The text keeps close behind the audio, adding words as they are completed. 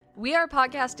We are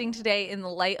podcasting today in the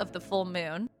light of the full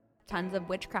moon. Tons of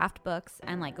witchcraft books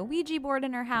and like a Ouija board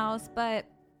in her house, but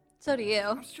so do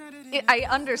you. I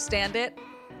understand it,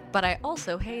 but I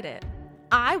also hate it.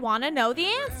 I want to know the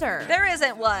answer. There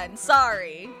isn't one,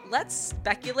 sorry. Let's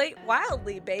speculate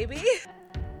wildly, baby.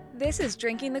 This is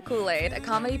Drinking the Kool-Aid, a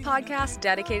comedy podcast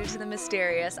dedicated to the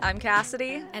mysterious. I'm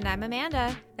Cassidy. And I'm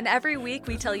Amanda. And every week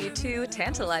we tell you two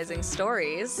tantalizing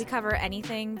stories. We cover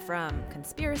anything from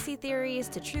conspiracy theories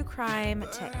to true crime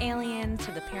to aliens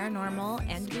to the paranormal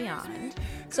and beyond.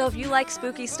 So if you like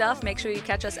spooky stuff, make sure you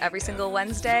catch us every single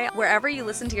Wednesday, wherever you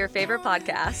listen to your favorite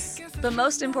podcasts. But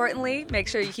most importantly, make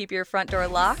sure you keep your front door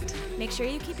locked. Make sure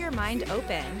you keep your mind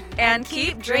open. And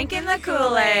keep drinking the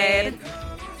Kool-Aid.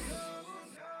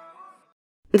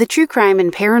 The True Crime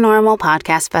and Paranormal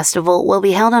Podcast Festival will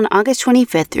be held on August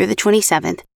 25th through the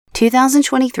 27th,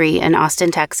 2023 in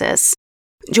Austin, Texas.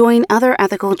 Join other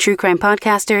ethical true crime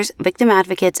podcasters, victim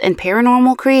advocates, and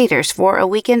paranormal creators for a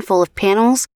weekend full of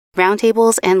panels,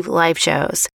 roundtables, and live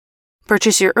shows.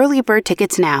 Purchase your early bird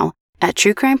tickets now at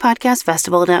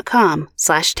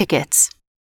truecrimepodcastfestival.com/tickets.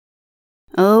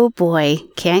 Oh boy,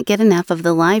 can't get enough of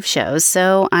the live shows,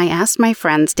 so I asked my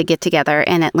friends to get together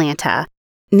in Atlanta.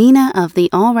 Nina of the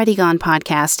Already Gone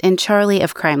podcast and Charlie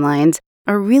of Crime Lines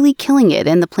are really killing it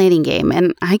in the planning game,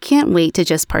 and I can't wait to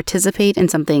just participate in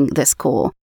something this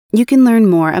cool. You can learn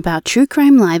more about True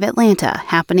Crime Live Atlanta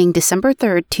happening December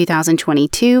 3rd,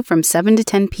 2022 from 7 to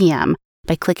 10 p.m.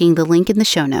 by clicking the link in the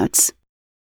show notes.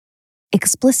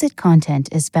 Explicit content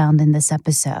is found in this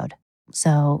episode,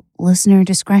 so listener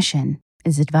discretion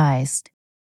is advised.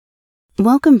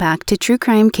 Welcome back to True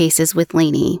Crime Cases with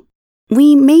Lainey.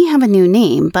 We may have a new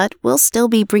name, but we'll still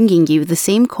be bringing you the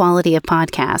same quality of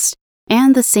podcast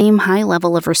and the same high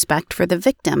level of respect for the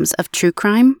victims of true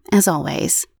crime as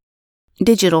always.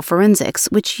 Digital forensics,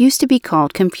 which used to be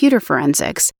called computer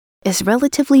forensics, is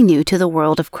relatively new to the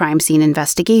world of crime scene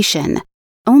investigation,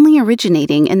 only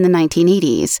originating in the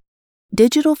 1980s.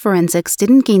 Digital forensics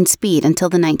didn't gain speed until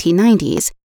the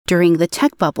 1990s, during the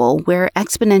tech bubble where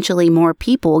exponentially more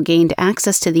people gained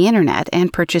access to the internet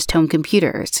and purchased home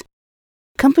computers.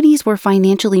 Companies were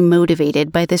financially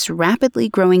motivated by this rapidly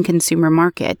growing consumer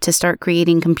market to start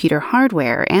creating computer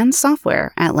hardware and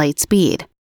software at light speed.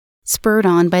 Spurred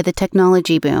on by the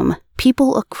technology boom,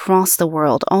 people across the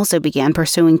world also began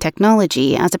pursuing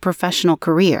technology as a professional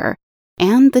career,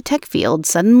 and the tech field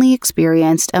suddenly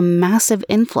experienced a massive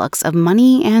influx of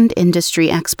money and industry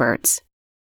experts.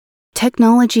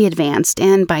 Technology advanced,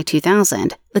 and by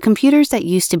 2000, the computers that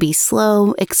used to be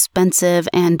slow, expensive,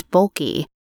 and bulky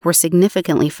were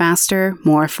significantly faster,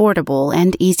 more affordable,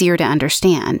 and easier to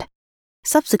understand.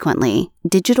 Subsequently,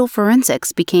 digital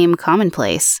forensics became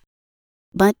commonplace.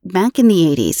 But back in the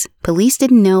 80s, police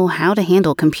didn't know how to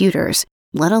handle computers,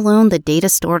 let alone the data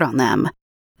stored on them.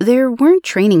 There weren't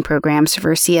training programs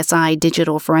for CSI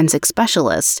digital forensic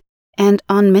specialists, and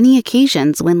on many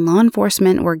occasions when law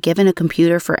enforcement were given a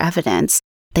computer for evidence,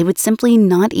 they would simply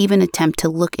not even attempt to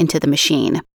look into the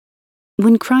machine.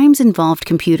 When crimes involved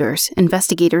computers,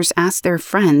 investigators asked their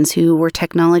friends who were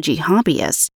technology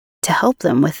hobbyists to help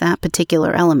them with that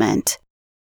particular element.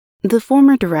 The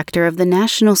former director of the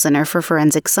National Center for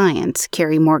Forensic Science,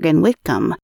 Kerry Morgan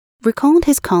Whitcomb, recalled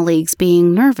his colleagues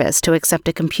being nervous to accept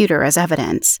a computer as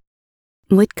evidence.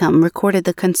 Whitcomb recorded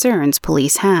the concerns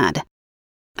police had.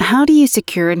 How do you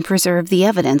secure and preserve the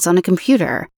evidence on a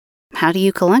computer? How do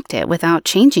you collect it without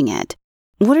changing it?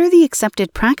 What are the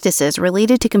accepted practices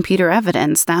related to computer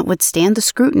evidence that would stand the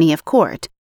scrutiny of court?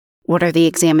 What are the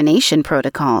examination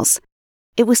protocols?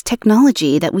 It was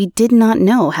technology that we did not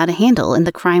know how to handle in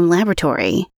the crime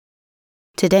laboratory.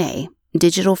 Today,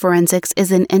 digital forensics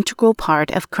is an integral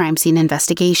part of crime scene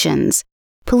investigations.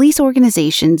 Police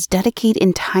organizations dedicate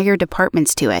entire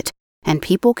departments to it, and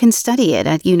people can study it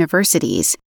at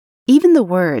universities. Even the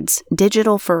words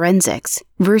digital forensics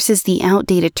versus the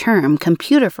outdated term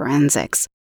computer forensics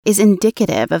is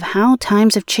indicative of how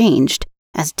times have changed,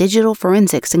 as digital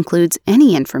forensics includes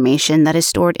any information that is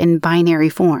stored in binary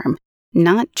form,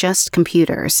 not just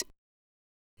computers.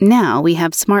 Now we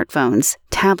have smartphones,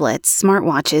 tablets,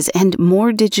 smartwatches, and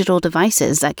more digital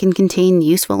devices that can contain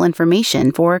useful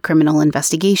information for a criminal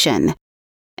investigation.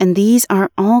 And these are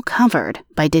all covered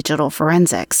by digital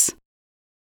forensics.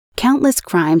 Countless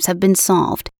crimes have been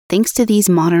solved thanks to these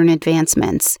modern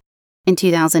advancements. In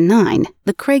 2009,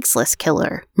 the Craigslist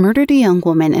killer murdered a young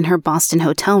woman in her Boston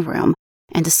hotel room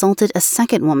and assaulted a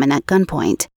second woman at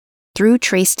gunpoint. Through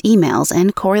traced emails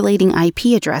and correlating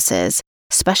IP addresses,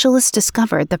 specialists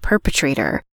discovered the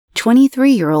perpetrator,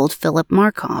 23-year-old Philip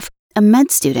Markoff, a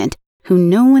med student who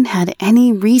no one had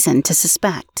any reason to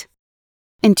suspect.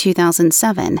 In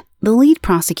 2007, The lead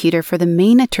prosecutor for the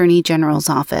Maine Attorney General's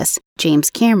office,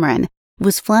 James Cameron,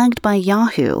 was flagged by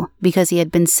Yahoo because he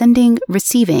had been sending,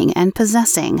 receiving, and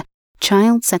possessing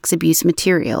child sex abuse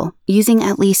material using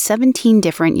at least 17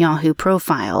 different Yahoo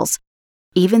profiles.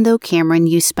 Even though Cameron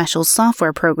used special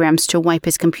software programs to wipe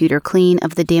his computer clean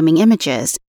of the damning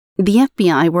images, the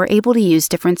FBI were able to use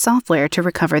different software to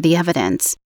recover the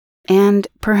evidence. And,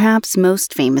 perhaps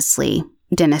most famously,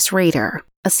 Dennis Rader,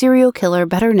 a serial killer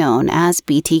better known as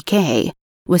BTK,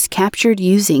 was captured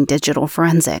using digital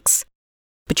forensics.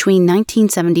 Between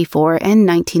 1974 and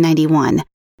 1991,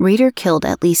 Rader killed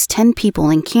at least 10 people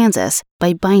in Kansas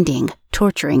by binding,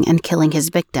 torturing, and killing his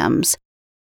victims.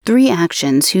 3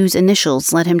 actions whose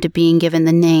initials led him to being given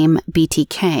the name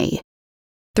BTK.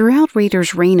 Throughout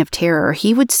Rader's reign of terror,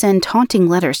 he would send taunting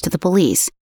letters to the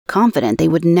police, confident they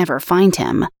would never find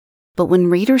him. But when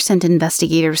Rader sent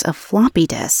investigators a floppy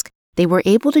disk, they were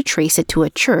able to trace it to a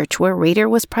church where Rader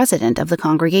was president of the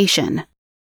congregation.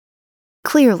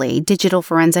 Clearly, digital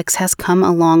forensics has come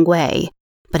a long way,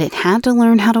 but it had to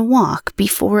learn how to walk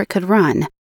before it could run,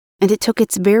 and it took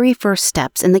its very first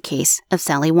steps in the case of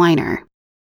Sally Weiner.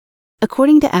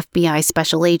 According to FBI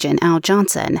Special Agent Al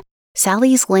Johnson,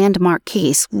 Sally's landmark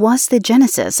case was the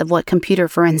genesis of what computer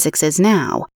forensics is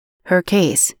now. Her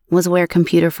case was where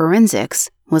computer forensics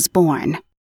was born.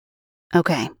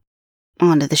 Okay,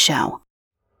 on to the show.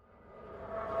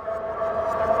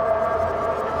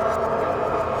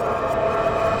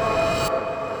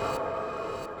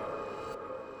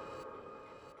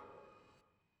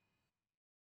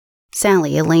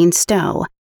 Sally Elaine Stowe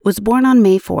was born on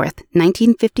May 4,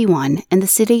 1951, in the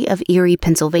city of Erie,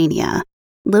 Pennsylvania,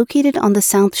 located on the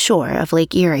south shore of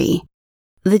Lake Erie.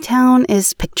 The town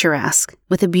is picturesque,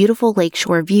 with a beautiful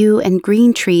lakeshore view and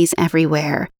green trees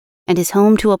everywhere, and is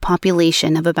home to a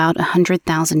population of about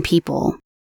 100,000 people.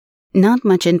 Not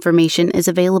much information is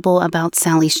available about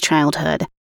Sally's childhood,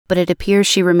 but it appears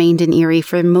she remained in Erie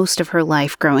for most of her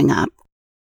life growing up.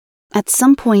 At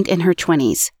some point in her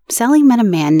 20s, Sally met a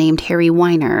man named Harry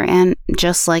Weiner, and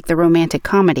just like the romantic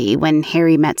comedy When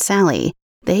Harry Met Sally,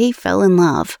 they fell in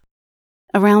love.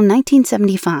 Around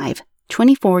 1975,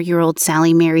 24-year-old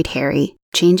Sally married Harry,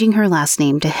 changing her last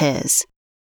name to his.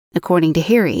 According to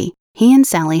Harry, he and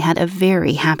Sally had a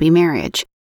very happy marriage,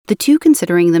 the two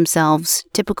considering themselves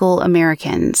typical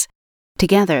Americans.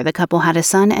 Together, the couple had a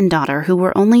son and daughter who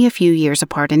were only a few years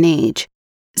apart in age.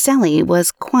 Sally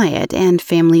was quiet and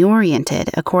family-oriented,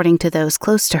 according to those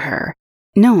close to her,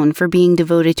 known for being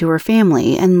devoted to her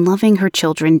family and loving her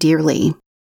children dearly.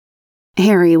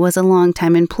 Harry was a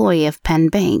longtime employee of Penn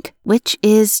Bank, which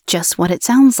is just what it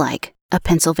sounds like, a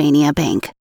Pennsylvania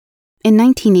bank. In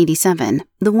 1987,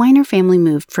 the Weiner family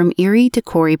moved from Erie to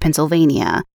Corey,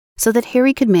 Pennsylvania, so that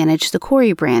Harry could manage the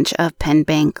Corey branch of Penn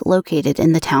Bank located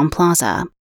in the town plaza.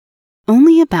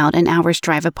 Only about an hour's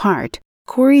drive apart,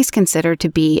 Corey is considered to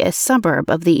be a suburb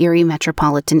of the Erie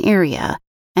metropolitan area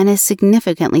and is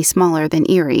significantly smaller than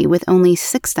Erie, with only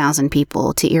 6,000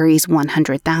 people to Erie's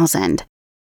 100,000.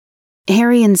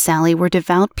 Harry and Sally were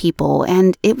devout people,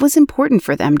 and it was important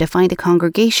for them to find a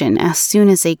congregation as soon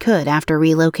as they could after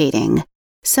relocating.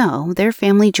 So, their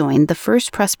family joined the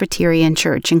First Presbyterian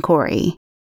Church in Corey.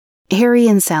 Harry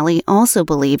and Sally also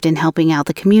believed in helping out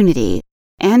the community,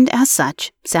 and as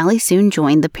such, Sally soon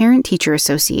joined the Parent-Teacher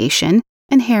Association,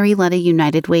 and Harry led a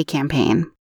United Way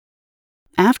campaign.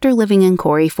 After living in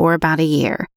Corey for about a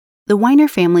year, the Weiner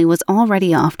family was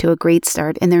already off to a great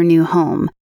start in their new home.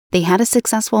 They had a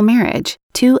successful marriage,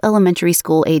 2 elementary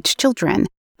school-aged children,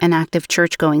 an active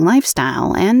church-going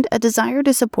lifestyle, and a desire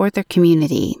to support their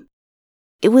community.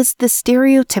 It was the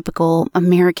stereotypical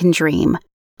American dream,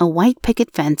 a white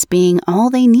picket fence being all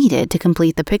they needed to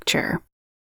complete the picture.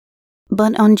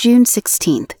 But on June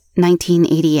 16,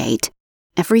 1988,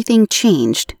 everything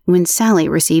changed when Sally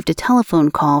received a telephone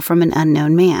call from an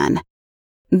unknown man.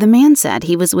 The man said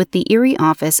he was with the Erie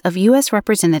office of U.S.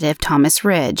 Representative Thomas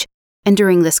Ridge, and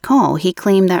during this call he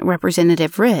claimed that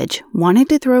Representative Ridge wanted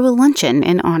to throw a luncheon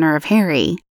in honor of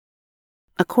Harry.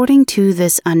 According to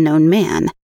this unknown man,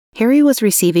 Harry was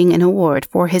receiving an award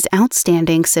for his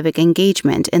outstanding civic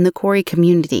engagement in the Corey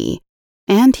community,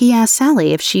 and he asked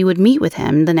Sally if she would meet with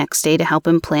him the next day to help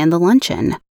him plan the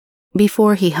luncheon.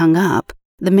 Before he hung up,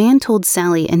 the man told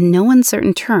Sally in no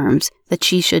uncertain terms that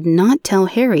she should not tell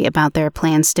Harry about their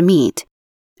plans to meet.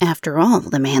 After all,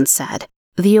 the man said,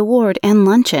 the award and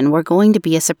luncheon were going to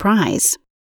be a surprise.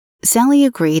 Sally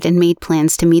agreed and made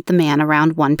plans to meet the man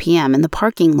around 1 p.m. in the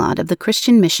parking lot of the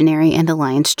Christian Missionary and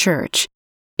Alliance Church.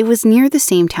 It was near the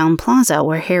same town plaza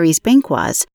where Harry's bank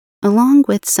was, along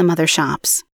with some other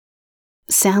shops.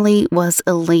 Sally was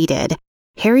elated.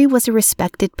 Harry was a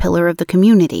respected pillar of the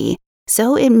community,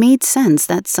 so it made sense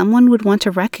that someone would want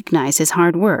to recognize his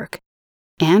hard work.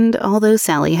 And although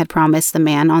Sally had promised the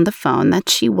man on the phone that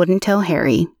she wouldn't tell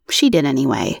Harry, she did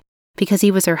anyway, because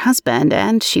he was her husband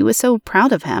and she was so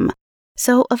proud of him.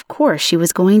 So of course she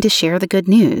was going to share the good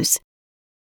news.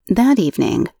 That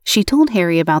evening, she told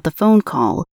Harry about the phone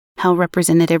call, how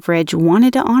Representative Ridge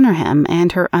wanted to honor him,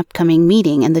 and her upcoming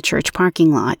meeting in the church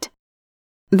parking lot.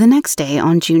 The next day,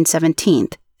 on June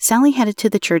 17th, Sally headed to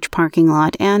the church parking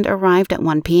lot and arrived at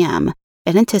 1 p.m.,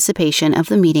 in anticipation of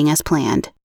the meeting as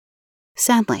planned.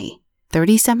 Sadly,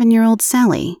 37-year-old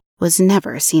Sally was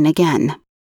never seen again.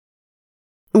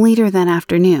 Later that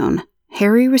afternoon,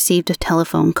 Harry received a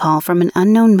telephone call from an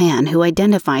unknown man who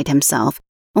identified himself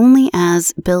only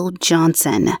as Bill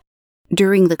Johnson.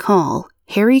 During the call,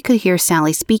 Harry could hear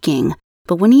Sally speaking,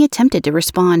 but when he attempted to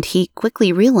respond, he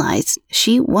quickly realized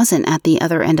she wasn't at the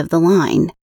other end of the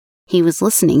line. He was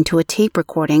listening to a tape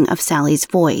recording of Sally's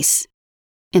voice.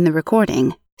 In the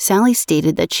recording, Sally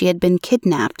stated that she had been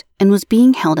kidnapped and was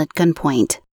being held at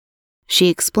gunpoint. She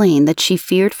explained that she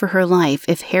feared for her life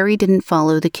if Harry didn't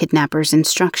follow the kidnapper's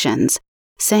instructions,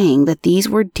 saying that these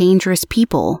were dangerous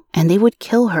people and they would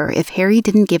kill her if Harry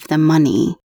didn't give them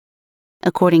money.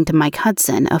 According to Mike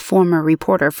Hudson, a former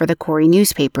reporter for the Corey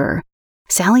newspaper,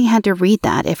 Sally had to read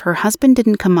that if her husband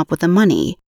didn't come up with the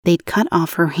money, they'd cut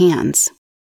off her hands.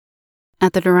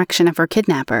 At the direction of her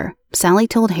kidnapper, Sally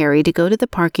told Harry to go to the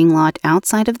parking lot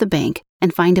outside of the bank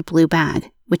and find a blue bag,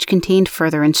 which contained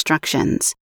further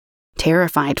instructions.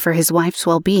 Terrified for his wife's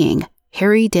well-being,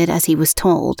 Harry did as he was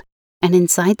told, and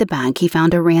inside the bag he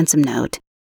found a ransom note.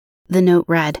 The note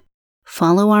read,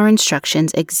 "Follow our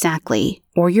instructions exactly,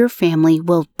 or your family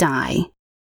will die."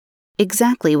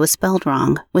 Exactly was spelled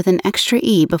wrong, with an extra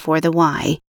E before the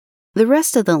Y. The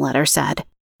rest of the letter said,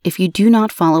 "If you do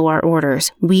not follow our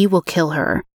orders, we will kill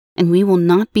her, and we will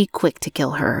not be quick to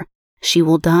kill her. She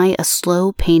will die a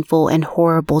slow, painful, and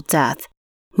horrible death.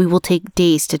 We will take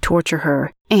days to torture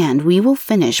her, and we will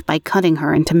finish by cutting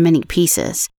her into many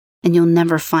pieces, and you'll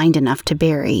never find enough to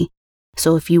bury.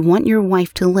 So if you want your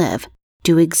wife to live,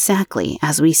 do exactly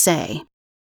as we say."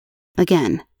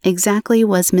 Again, exactly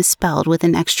was misspelled with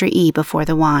an extra E before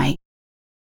the Y.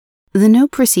 The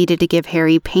note proceeded to give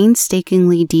Harry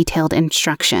painstakingly detailed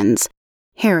instructions.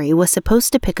 Harry was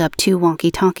supposed to pick up 2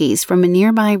 walkie-talkies from a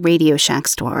nearby Radio Shack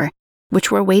store,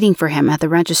 which were waiting for him at the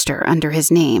register under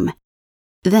his name.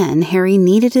 Then Harry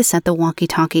needed to set the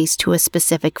walkie-talkies to a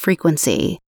specific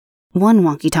frequency. One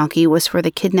walkie-talkie was for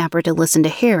the kidnapper to listen to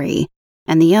Harry,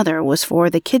 and the other was for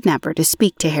the kidnapper to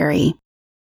speak to Harry.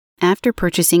 After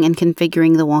purchasing and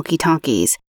configuring the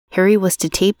walkie-talkies, Harry was to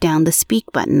tape down the speak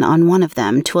button on one of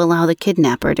them to allow the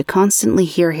kidnapper to constantly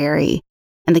hear Harry,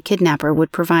 and the kidnapper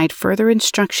would provide further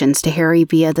instructions to Harry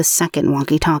via the second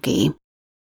walkie-talkie.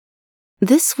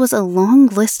 This was a long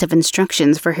list of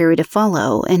instructions for Harry to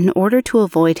follow in order to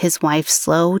avoid his wife's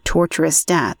slow, torturous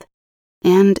death,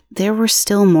 and there were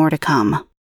still more to come.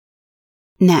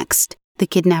 Next, the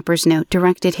kidnapper's note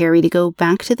directed Harry to go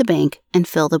back to the bank and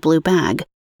fill the blue bag,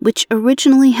 which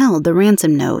originally held the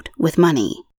ransom note, with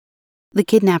money. The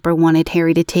kidnapper wanted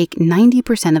Harry to take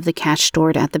 90% of the cash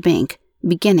stored at the bank,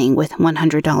 beginning with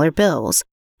 $100 bills,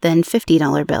 then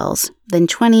 $50 bills, then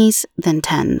 20s, then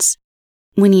 10s.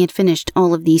 When he had finished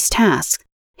all of these tasks,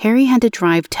 Harry had to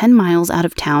drive 10 miles out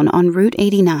of town on Route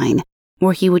 89,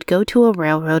 where he would go to a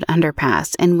railroad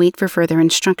underpass and wait for further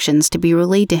instructions to be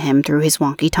relayed to him through his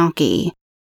walkie-talkie.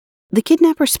 The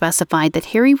kidnapper specified that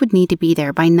Harry would need to be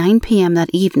there by 9 p.m. that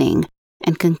evening,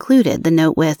 and concluded the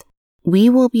note with, "We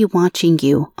will be watching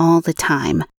you all the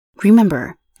time.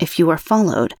 Remember, if you are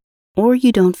followed, or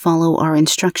you don't follow our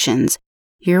instructions,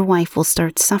 your wife will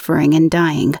start suffering and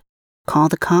dying. Call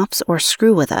the cops or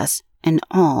screw with us, and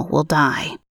all will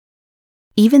die."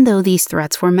 Even though these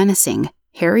threats were menacing,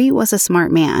 Harry was a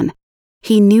smart man.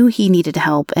 He knew he needed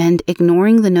help, and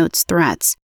ignoring the note's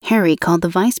threats, Harry called the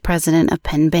vice president of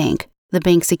Penn Bank, the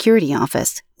bank security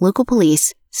office, local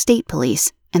police, state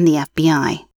police, and the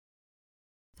FBI.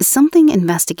 Something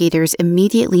investigators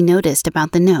immediately noticed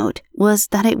about the note was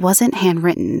that it wasn't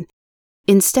handwritten.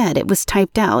 Instead, it was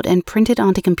typed out and printed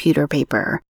onto computer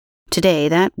paper. Today,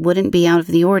 that wouldn't be out of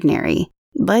the ordinary,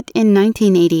 but in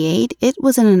 1988, it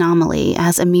was an anomaly,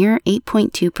 as a mere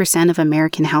 8.2% of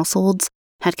American households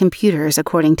had computers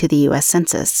according to the U.S.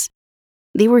 Census.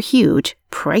 They were huge,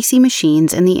 pricey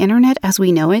machines, and the internet as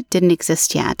we know it didn't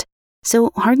exist yet,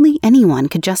 so hardly anyone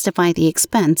could justify the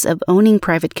expense of owning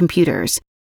private computers.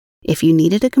 If you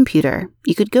needed a computer,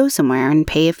 you could go somewhere and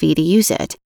pay a fee to use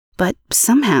it. But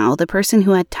somehow, the person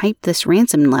who had typed this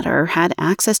ransom letter had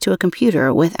access to a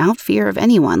computer without fear of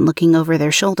anyone looking over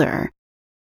their shoulder.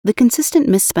 The consistent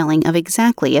misspelling of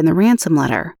exactly in the ransom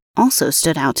letter also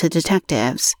stood out to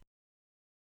detectives.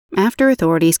 After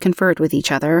authorities conferred with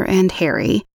each other and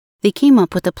Harry, they came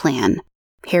up with a plan.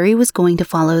 Harry was going to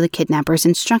follow the kidnapper's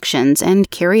instructions and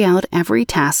carry out every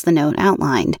task the note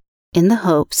outlined, in the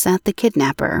hopes that the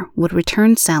kidnapper would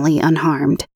return Sally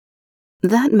unharmed.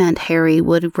 That meant Harry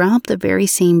would rob the very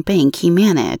same bank he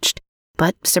managed,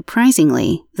 but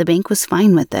surprisingly, the bank was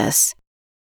fine with this.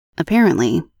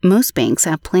 Apparently, most banks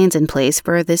have plans in place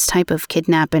for this type of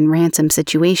kidnap and ransom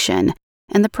situation,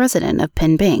 and the president of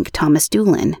Penn Bank, Thomas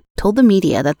Doolin, told the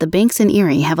media that the banks in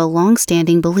Erie have a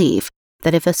long-standing belief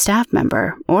that if a staff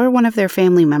member or one of their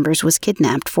family members was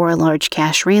kidnapped for a large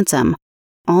cash ransom,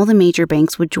 all the major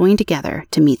banks would join together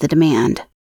to meet the demand.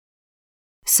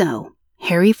 So,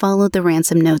 Harry followed the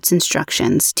ransom note's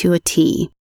instructions to a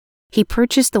T. He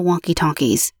purchased the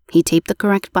walkie-talkies, he taped the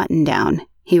correct button down,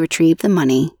 he retrieved the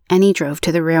money, and he drove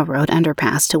to the railroad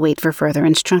underpass to wait for further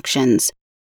instructions.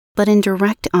 But in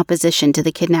direct opposition to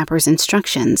the kidnapper's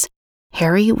instructions,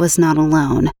 Harry was not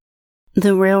alone.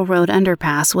 The railroad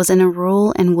underpass was in a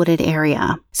rural and wooded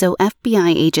area, so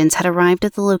FBI agents had arrived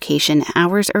at the location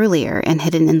hours earlier and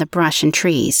hidden in the brush and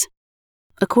trees.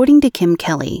 According to Kim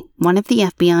Kelly, one of the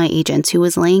FBI agents who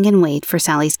was laying in wait for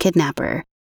Sally's kidnapper,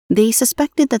 they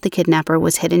suspected that the kidnapper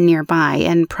was hidden nearby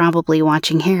and probably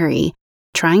watching Harry,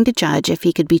 trying to judge if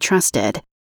he could be trusted.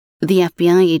 The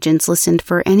FBI agents listened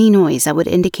for any noise that would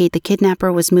indicate the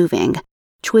kidnapper was moving,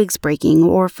 twigs breaking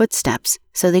or footsteps,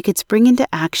 so they could spring into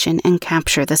action and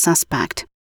capture the suspect.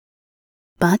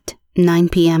 But 9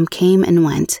 p.m. came and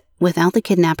went, without the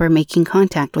kidnapper making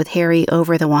contact with Harry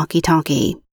over the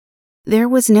walkie-talkie. There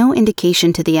was no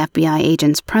indication to the FBI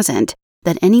agents present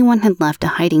that anyone had left a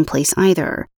hiding place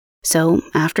either, so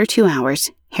after 2 hours,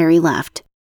 Harry left.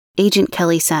 Agent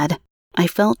Kelly said, "I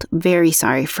felt very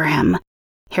sorry for him.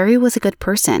 Harry was a good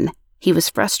person. He was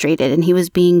frustrated and he was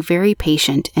being very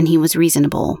patient and he was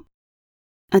reasonable."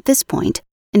 At this point,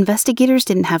 investigators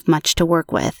didn't have much to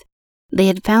work with. They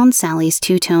had found Sally's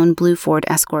two-tone blue Ford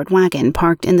Escort wagon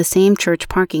parked in the same church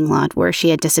parking lot where she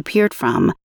had disappeared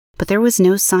from, but there was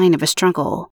no sign of a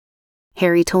struggle.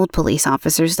 Harry told police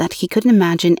officers that he couldn't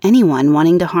imagine anyone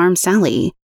wanting to harm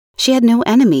Sally. She had no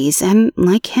enemies and,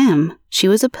 like him, she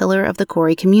was a pillar of the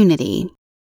Corey community.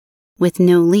 With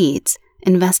no leads,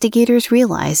 investigators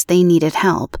realized they needed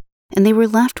help, and they were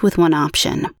left with one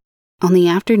option. On the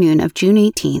afternoon of June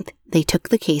 18th, they took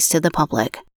the case to the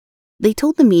public. They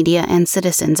told the media and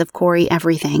citizens of Corey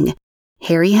everything.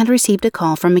 Harry had received a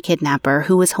call from a kidnapper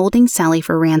who was holding Sally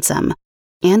for ransom,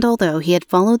 and although he had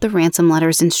followed the ransom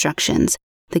letter's instructions,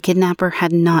 the kidnapper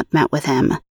had not met with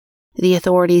him. The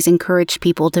authorities encouraged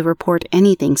people to report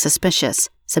anything suspicious,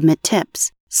 submit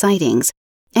tips, sightings,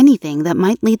 anything that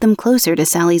might lead them closer to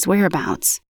Sally's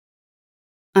whereabouts.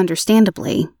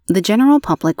 Understandably, the general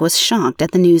public was shocked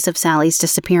at the news of Sally's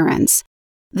disappearance.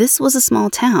 This was a small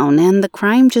town, and the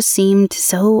crime just seemed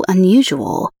so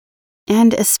unusual,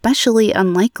 and especially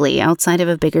unlikely outside of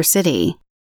a bigger city.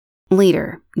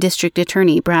 Later, District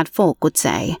Attorney Brad Folk would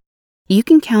say, "You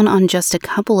can count on just a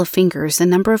couple of fingers the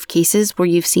number of cases where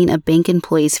you've seen a bank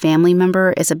employee's family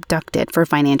member is abducted for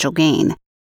financial gain.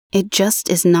 It just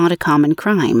is not a common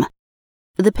crime."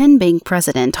 The Penn Bank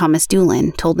president, Thomas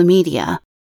Doolin, told the media,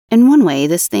 "In one way,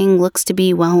 this thing looks to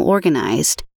be well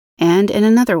organized, and in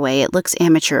another way, it looks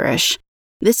amateurish.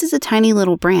 This is a tiny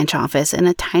little branch office in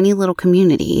a tiny little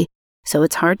community, so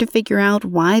it's hard to figure out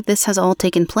why this has all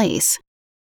taken place."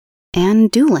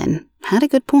 And Doolin had a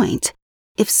good point.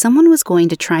 If someone was going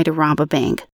to try to rob a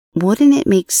bank, wouldn't it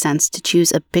make sense to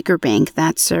choose a bigger bank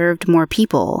that served more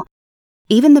people?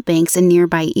 Even the banks in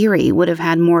nearby Erie would have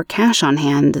had more cash on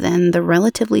hand than the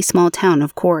relatively small town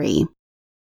of Corey.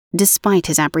 Despite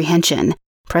his apprehension,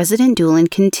 President Doolin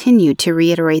continued to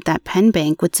reiterate that Penn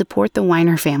Bank would support the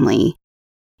Weiner family.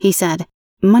 He said,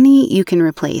 "Money you can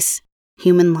replace.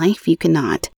 Human life you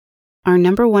cannot. Our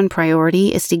number one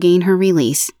priority is to gain her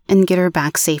release and get her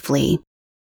back safely."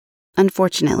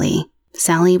 Unfortunately,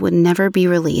 Sally would never be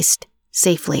released,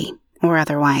 safely or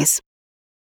otherwise.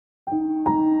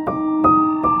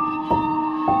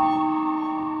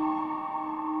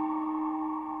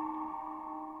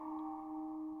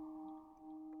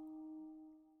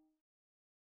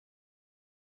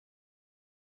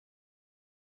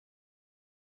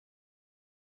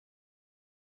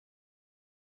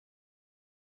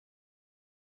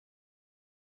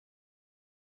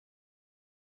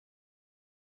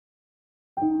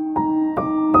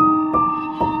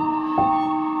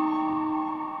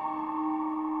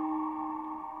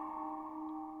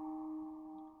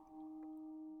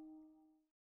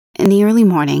 early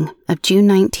morning of June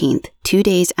 19th, 2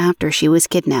 days after she was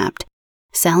kidnapped,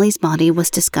 Sally's body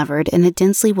was discovered in a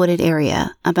densely wooded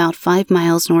area about 5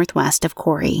 miles northwest of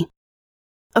Corrie.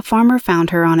 A farmer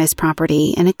found her on his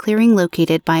property in a clearing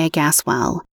located by a gas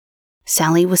well.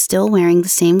 Sally was still wearing the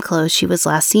same clothes she was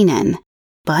last seen in,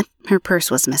 but her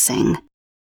purse was missing.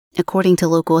 According to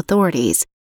local authorities,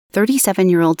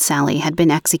 37-year-old Sally had been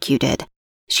executed.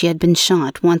 She had been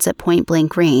shot once at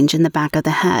point-blank range in the back of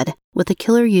the head, with the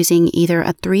killer using either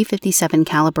a .357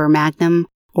 caliber Magnum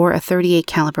or a .38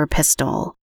 caliber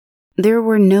pistol. There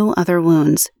were no other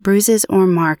wounds, bruises, or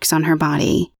marks on her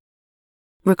body.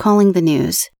 Recalling the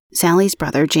news, Sally's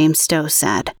brother James Stowe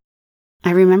said,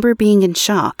 "I remember being in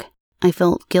shock. I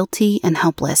felt guilty and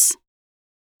helpless."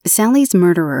 Sally's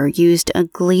murderer used a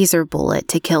Glaser bullet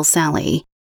to kill Sally.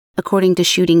 According to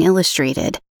Shooting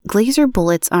Illustrated, Glaser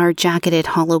bullets are jacketed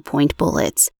hollow point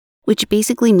bullets, which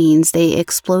basically means they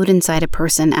explode inside a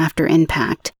person after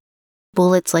impact.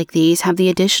 Bullets like these have the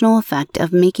additional effect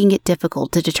of making it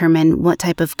difficult to determine what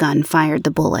type of gun fired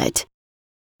the bullet.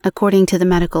 According to the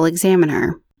medical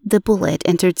examiner, the bullet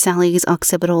entered Sally's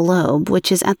occipital lobe,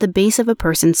 which is at the base of a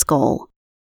person's skull,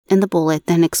 and the bullet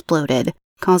then exploded,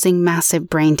 causing massive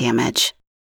brain damage.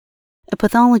 A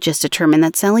pathologist determined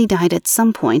that Sally died at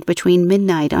some point between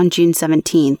midnight on June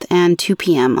 17th and 2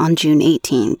 p.m. on June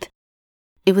 18th.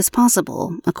 It was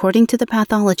possible, according to the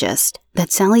pathologist,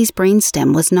 that Sally's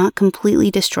brainstem was not completely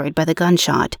destroyed by the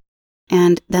gunshot,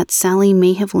 and that Sally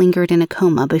may have lingered in a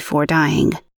coma before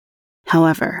dying.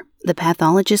 However, the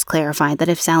pathologist clarified that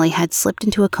if Sally had slipped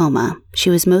into a coma, she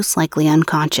was most likely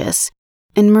unconscious,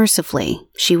 and mercifully,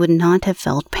 she would not have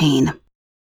felt pain.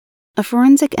 A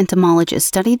forensic entomologist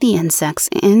studied the insects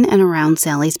in and around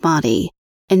Sally's body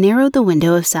and narrowed the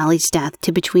window of Sally's death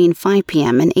to between 5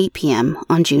 p.m. and 8 p.m.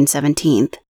 on June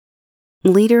 17th.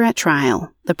 Later at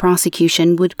trial, the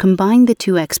prosecution would combine the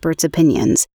two experts'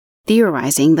 opinions,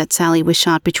 theorizing that Sally was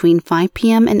shot between 5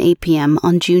 p.m. and 8 p.m.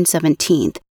 on June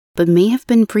 17th, but may have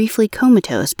been briefly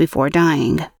comatose before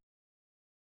dying.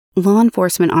 Law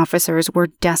enforcement officers were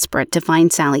desperate to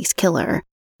find Sally's killer,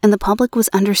 and the public was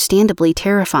understandably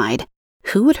terrified.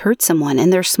 Who would hurt someone in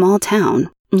their small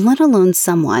town, let alone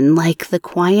someone like the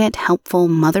quiet, helpful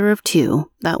mother of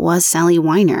two that was Sally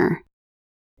Weiner?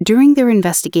 During their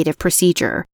investigative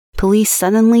procedure, police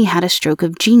suddenly had a stroke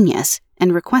of genius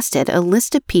and requested a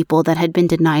list of people that had been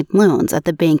denied loans at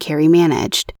the bank Harry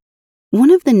managed.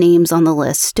 One of the names on the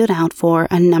list stood out for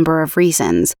a number of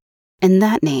reasons, and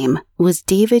that name was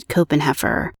David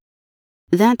Copenhefer.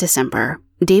 That December,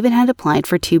 David had applied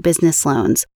for 2 business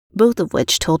loans, both of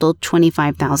which totaled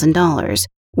 $25,000,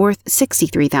 worth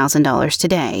 $63,000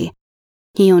 today.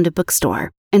 He owned a bookstore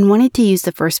and wanted to use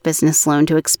the first business loan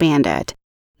to expand it.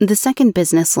 The second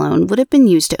business loan would have been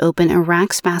used to open a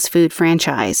Rax fast food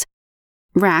franchise.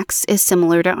 Rax is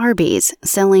similar to Arby's,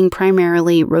 selling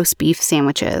primarily roast beef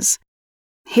sandwiches.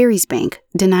 Harry's bank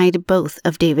denied both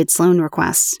of David's loan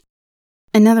requests.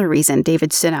 Another reason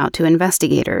David stood out to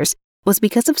investigators was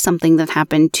because of something that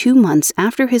happened 2 months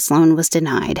after his loan was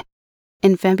denied.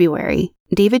 In February,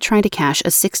 David tried to cash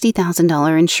a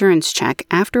 $60,000 insurance check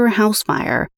after a house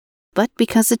fire, but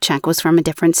because the check was from a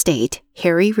different state,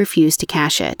 Harry refused to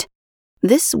cash it.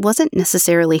 This wasn't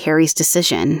necessarily Harry's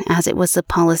decision, as it was the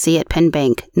policy at Penn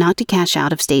Bank not to cash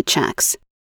out-of-state checks.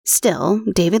 Still,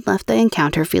 David left the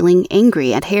encounter feeling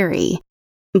angry at Harry.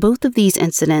 Both of these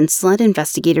incidents led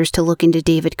investigators to look into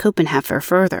David Copenhefer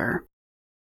further.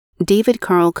 David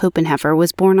Carl Copenhefer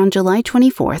was born on July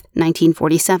 24,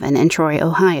 1947 in Troy,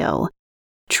 Ohio.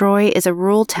 Troy is a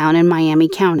rural town in Miami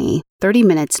County, 30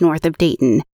 minutes north of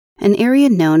Dayton, an area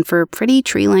known for pretty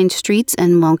tree-lined streets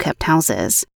and well-kept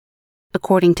houses.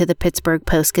 According to the Pittsburgh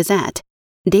Post-Gazette,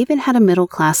 David had a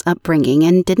middle-class upbringing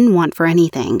and didn't want for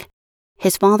anything.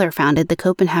 His father founded the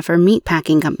Copenhefer Meat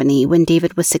Packing Company when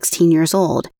David was 16 years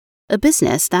old, a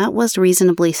business that was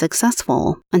reasonably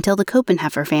successful until the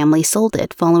Copenhefer family sold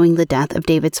it following the death of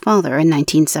David's father in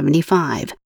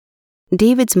 1975.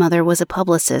 David's mother was a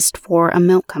publicist for a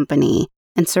milk company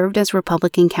and served as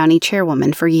Republican County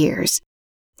Chairwoman for years.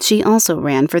 She also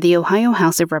ran for the Ohio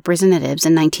House of Representatives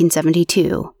in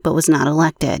 1972, but was not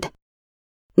elected.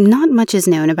 Not much is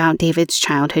known about David's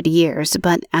childhood years,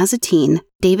 but as a teen,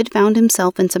 David found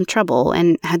himself in some trouble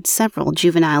and had several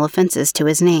juvenile offenses to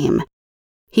his name.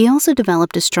 He also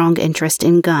developed a strong interest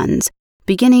in guns,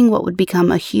 beginning what would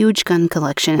become a huge gun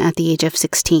collection at the age of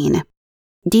 16.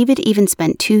 David even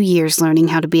spent 2 years learning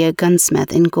how to be a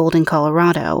gunsmith in Golden,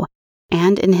 Colorado,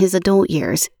 and in his adult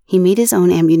years, he made his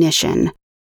own ammunition.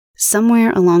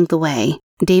 Somewhere along the way,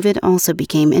 David also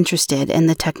became interested in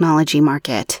the technology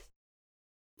market.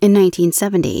 In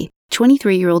 1970,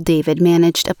 23-year-old David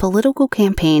managed a political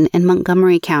campaign in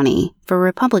Montgomery County for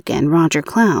Republican Roger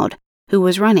Cloud, who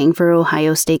was running for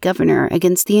Ohio State Governor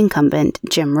against the incumbent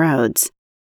Jim Rhodes.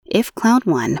 If Cloud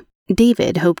won,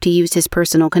 David hoped to use his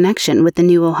personal connection with the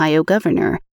new Ohio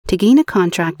governor to gain a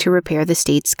contract to repair the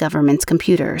state's government's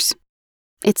computers.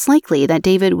 It's likely that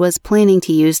David was planning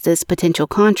to use this potential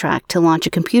contract to launch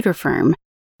a computer firm,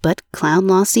 but Cloud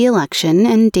lost the election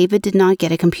and David did not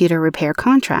get a computer repair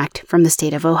contract from the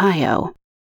state of Ohio.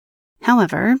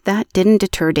 However, that didn't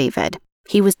deter David.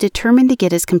 He was determined to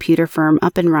get his computer firm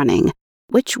up and running,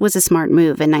 which was a smart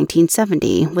move in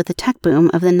 1970 with the tech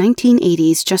boom of the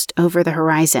 1980s just over the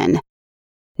horizon.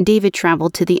 David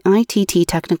traveled to the ITT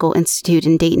Technical Institute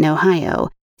in Dayton, Ohio,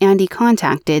 and he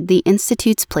contacted the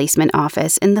Institute's placement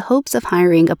office in the hopes of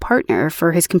hiring a partner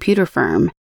for his computer firm.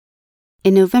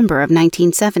 In November of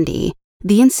 1970,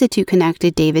 the Institute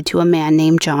connected David to a man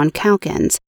named John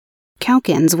Calkins.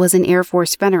 Calkins was an Air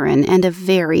Force veteran and a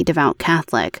very devout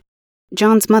Catholic.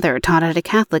 John's mother taught at a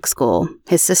Catholic school,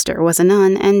 his sister was a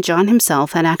nun, and John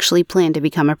himself had actually planned to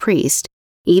become a priest,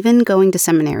 even going to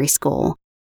seminary school.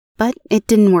 But it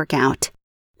didn't work out.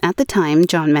 At the time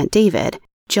John met David,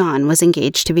 John was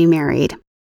engaged to be married.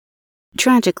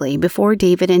 Tragically, before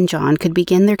David and John could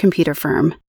begin their computer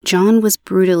firm, John was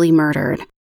brutally murdered.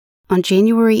 On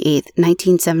January 8,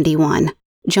 1971,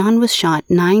 John was shot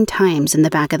 9 times in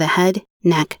the back of the head,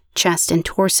 neck, chest, and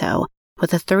torso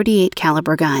with a .38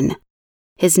 caliber gun.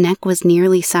 His neck was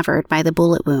nearly severed by the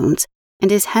bullet wounds,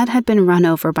 and his head had been run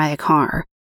over by a car.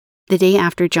 The day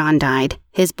after John died,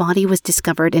 his body was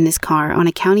discovered in his car on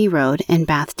a county road in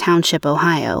Bath Township,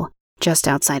 Ohio, just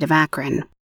outside of Akron.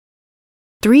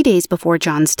 3 days before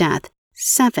John's death,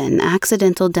 7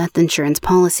 accidental death insurance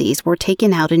policies were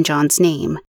taken out in John's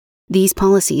name. These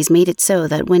policies made it so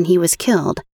that when he was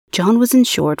killed, John was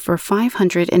insured for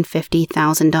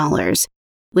 $550,000,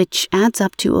 which adds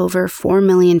up to over $4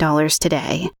 million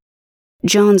today.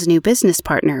 John's new business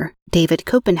partner, David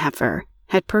Copenhefer,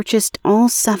 had purchased all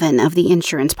 7 of the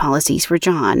insurance policies for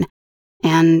John,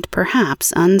 and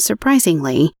perhaps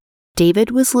unsurprisingly,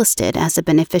 David was listed as a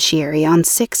beneficiary on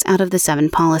 6 out of the 7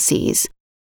 policies.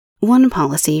 One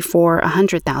policy for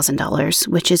 $100,000,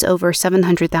 which is over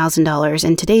 $700,000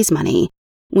 in today's money,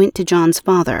 went to John's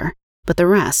father, but the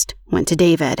rest went to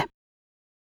David.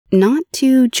 Not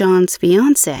to John's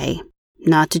fiancée,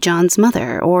 not to John's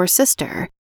mother or sister,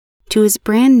 to his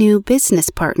brand new business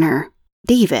partner,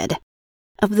 David.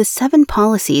 Of the 7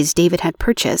 policies David had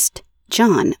purchased,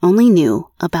 John only knew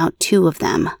about 2 of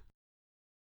them.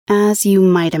 As you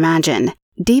might imagine,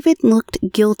 David looked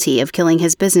guilty of killing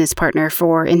his business partner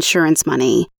for insurance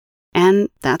money, and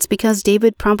that's because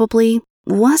David probably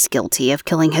was guilty of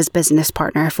killing his business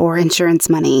partner for insurance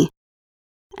money.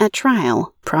 At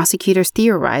trial, prosecutors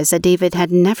theorized that David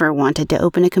had never wanted to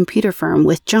open a computer firm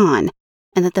with John,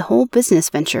 and that the whole business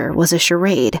venture was a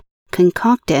charade,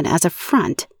 concocted as a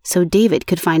front so David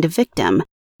could find a victim,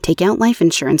 take out life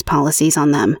insurance policies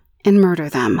on them, and murder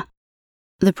them.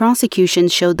 The prosecution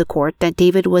showed the court that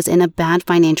David was in a bad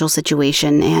financial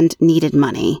situation and needed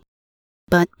money.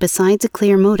 But besides a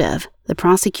clear motive, the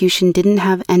prosecution didn't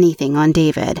have anything on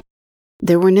David.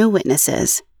 There were no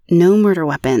witnesses, no murder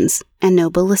weapons, and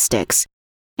no ballistics.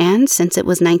 And since it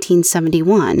was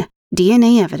 1971,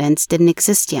 DNA evidence didn't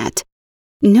exist yet.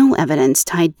 No evidence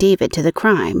tied David to the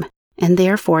crime, and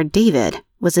therefore David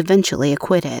was eventually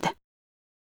acquitted.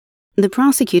 The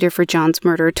prosecutor for John's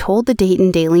murder told the Dayton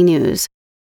Daily News,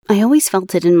 "I always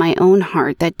felt it in my own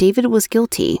heart that David was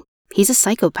guilty. He's a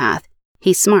psychopath.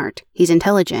 He's smart. He's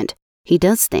intelligent. He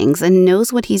does things and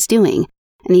knows what he's doing,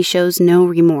 and he shows no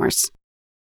remorse."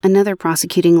 Another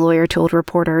prosecuting lawyer told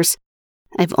reporters,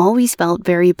 "I've always felt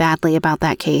very badly about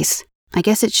that case. I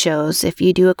guess it shows if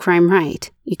you do a crime right,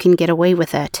 you can get away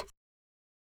with it."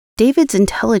 David's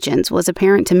intelligence was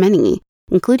apparent to many,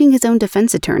 including his own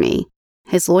defense attorney.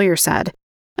 His lawyer said,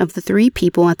 "Of the 3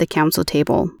 people at the counsel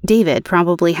table, David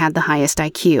probably had the highest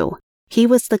IQ. He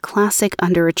was the classic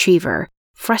underachiever,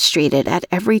 frustrated at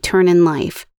every turn in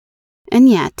life. And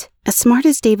yet, as smart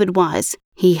as David was,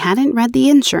 he hadn't read the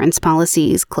insurance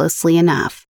policies closely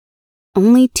enough."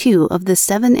 Only 2 of the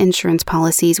 7 insurance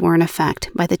policies were in effect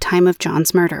by the time of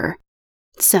John's murder.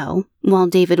 So, while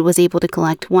David was able to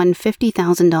collect one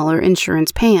 $50,000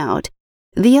 insurance payout,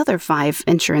 the other 5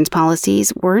 insurance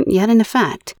policies weren't yet in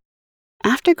effect.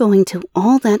 After going to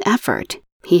all that effort,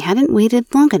 he hadn't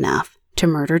waited long enough to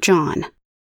murder John.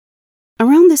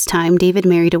 Around this time, David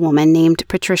married a woman named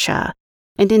Patricia,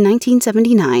 and in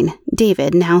 1979,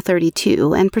 David, now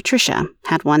 32, and Patricia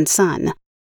had 1 son.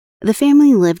 The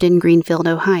family lived in Greenfield,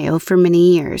 Ohio for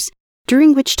many years,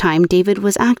 during which time David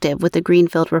was active with the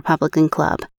Greenfield Republican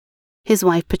Club. His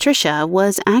wife Patricia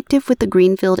was active with the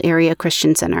Greenfield Area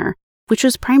Christian Center, which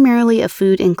was primarily a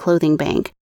food and clothing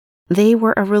bank. They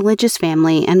were a religious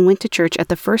family and went to church at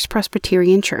the First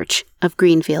Presbyterian Church of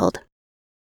Greenfield.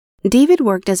 David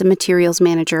worked as a materials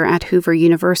manager at Hoover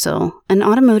Universal, an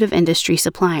automotive industry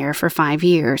supplier, for 5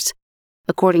 years.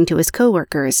 According to his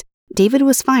coworkers, David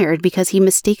was fired because he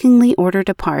mistakenly ordered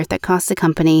a part that cost the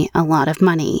company a lot of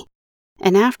money.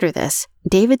 And after this,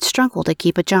 David struggled to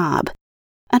keep a job.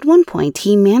 At one point,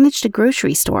 he managed a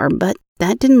grocery store, but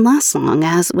that didn't last long,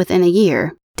 as within a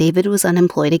year, David was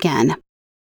unemployed again.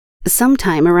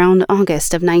 Sometime around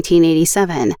August of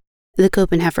 1987, the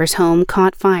Copenhefer's home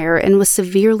caught fire and was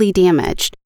severely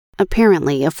damaged.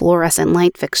 Apparently, a fluorescent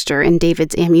light fixture in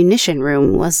David's ammunition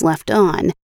room was left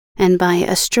on, and by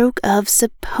a stroke of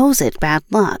supposed bad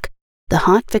luck, the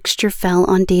hot fixture fell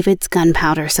on David's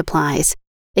gunpowder supplies,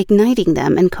 igniting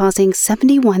them and causing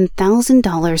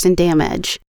 $71,000 in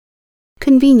damage.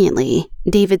 Conveniently,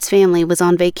 David's family was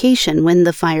on vacation when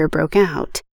the fire broke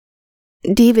out.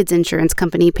 David's insurance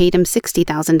company paid him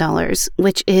 $60,000,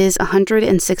 which is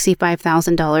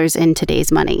 $165,000 in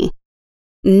today's money.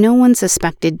 No one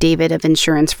suspected David of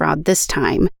insurance fraud this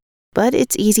time, but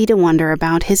it's easy to wonder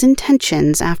about his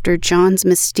intentions after John's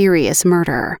mysterious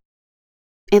murder.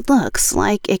 It looks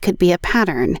like it could be a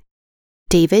pattern.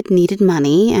 David needed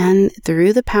money, and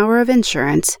through the power of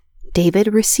insurance, David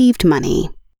received money.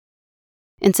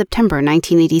 In September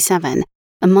 1987,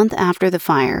 a month after the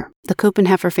fire, the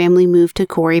Copenhefer family moved to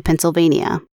Corey,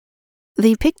 Pennsylvania.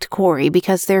 They picked Corey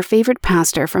because their favorite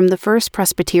pastor from the First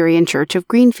Presbyterian Church of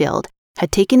Greenfield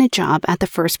had taken a job at the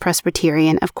First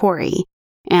Presbyterian of Corey,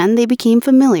 and they became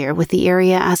familiar with the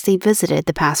area as they visited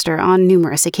the pastor on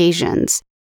numerous occasions.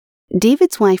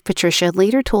 David's wife Patricia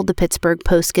later told the Pittsburgh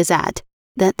Post-Gazette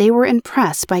that they were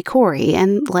impressed by Corey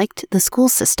and liked the school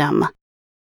system.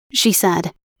 She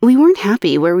said, "We weren't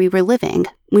happy where we were living.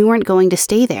 We weren't going to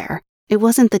stay there. It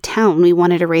wasn't the town we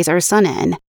wanted to raise our son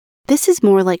in. This is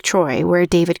more like Troy, where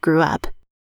David grew up."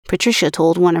 Patricia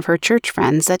told one of her church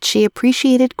friends that she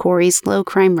appreciated Corey's low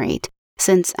crime rate,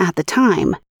 since at the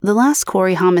time, the last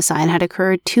Corey homicide had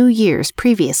occurred 2 years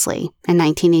previously, in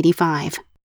 1985.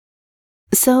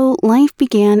 So life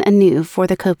began anew for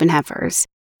the Copenhefers.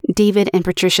 David and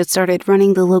Patricia started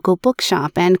running the local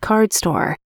bookshop and card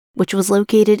store, which was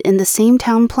located in the same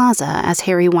town plaza as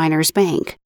Harry Weiner's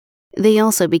bank. They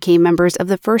also became members of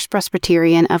the First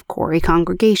Presbyterian of Corey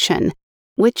congregation,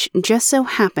 which just so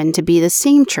happened to be the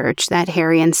same church that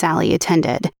Harry and Sally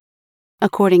attended.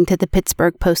 According to the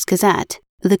Pittsburgh Post-Gazette,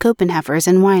 the Copenhefers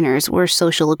and Weiners were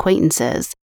social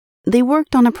acquaintances. They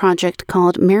worked on a project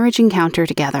called Marriage Encounter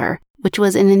together, which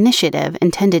was an initiative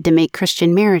intended to make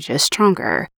Christian marriages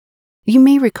stronger. You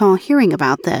may recall hearing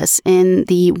about this in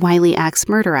the Wiley Axe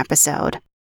murder episode.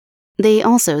 They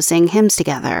also sang hymns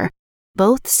together.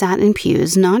 Both sat in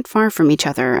pews not far from each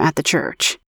other at the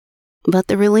church. But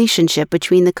the relationship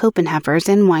between the Copenhefers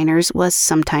and Weiners was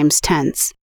sometimes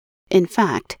tense. In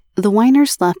fact, the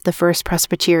Weiners left the First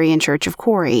Presbyterian Church of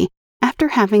Corey after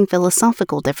having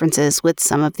philosophical differences with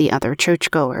some of the other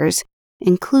churchgoers,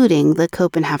 including the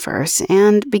Copenhefers,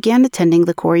 and began attending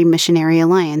the Corey Missionary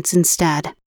Alliance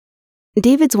instead.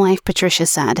 David's wife Patricia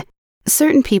said,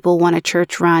 "Certain people want a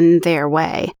church run their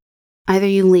way. Either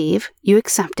you leave, you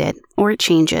accept it, or it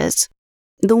changes."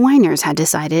 The Weiners had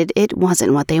decided it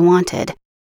wasn't what they wanted.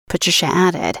 Patricia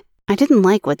added, "I didn't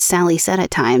like what Sally said at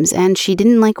times, and she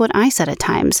didn't like what I said at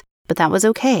times, but that was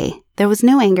okay. There was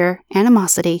no anger,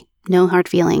 animosity, no hard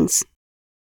feelings."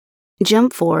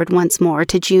 Jump forward once more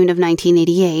to June of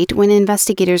 1988, when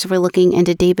investigators were looking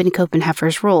into David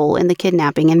Copenhefer's role in the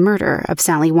kidnapping and murder of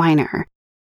Sally Weiner.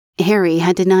 Harry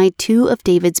had denied 2 of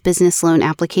David's business loan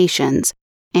applications,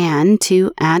 and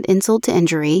to add insult to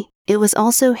injury, it was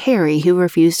also Harry who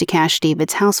refused to cash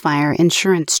David's house fire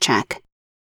insurance check.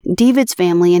 David's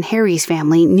family and Harry's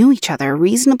family knew each other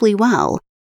reasonably well,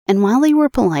 and while they were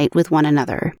polite with one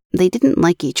another, they didn't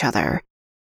like each other.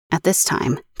 At this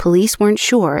time, police weren't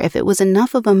sure if it was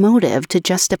enough of a motive to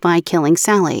justify killing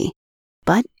Sally,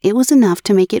 but it was enough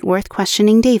to make it worth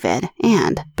questioning David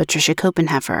and Patricia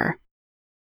Copenhefer.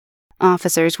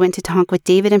 Officers went to talk with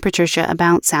David and Patricia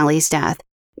about Sally's death,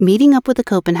 meeting up with the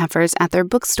Copenhefers at their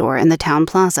bookstore in the town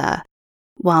plaza.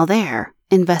 While there,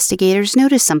 investigators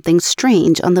noticed something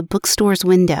strange on the bookstore's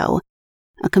window,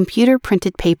 a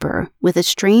computer-printed paper with a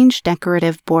strange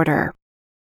decorative border.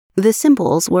 The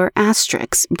symbols were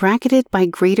asterisks bracketed by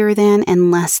greater than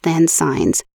and less than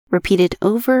signs, repeated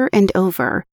over and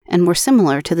over, and were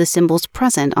similar to the symbols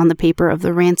present on the paper of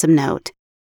the ransom note.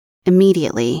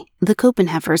 Immediately, the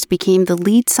Copenhefers became the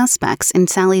lead suspects in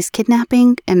Sally's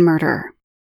kidnapping and murder.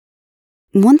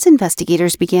 Once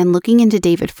investigators began looking into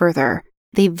David further,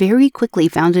 they very quickly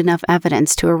found enough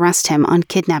evidence to arrest him on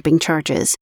kidnapping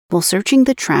charges while searching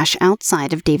the trash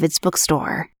outside of David's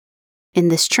bookstore. In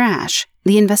this trash,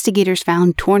 the investigators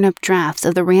found torn-up drafts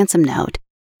of the ransom note,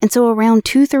 and so around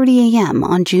 2:30 a.m.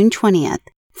 on June 20th,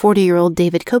 40-year-old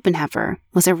David Copenhefer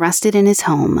was arrested in his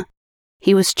home.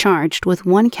 He was charged with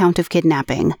 1 count of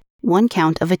kidnapping, 1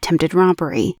 count of attempted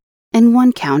robbery, and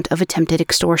 1 count of attempted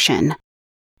extortion.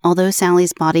 Although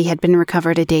Sally's body had been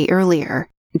recovered a day earlier,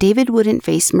 David wouldn't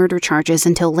face murder charges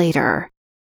until later.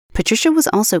 Patricia was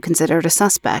also considered a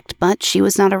suspect, but she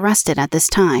was not arrested at this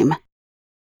time.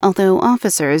 Although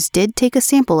officers did take a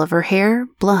sample of her hair,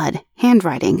 blood,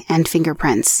 handwriting, and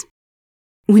fingerprints.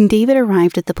 When David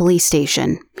arrived at the police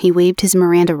station, he waived his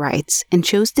Miranda rights and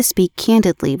chose to speak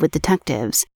candidly with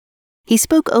detectives. He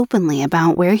spoke openly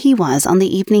about where he was on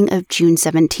the evening of June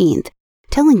 17th,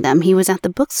 telling them he was at the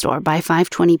bookstore by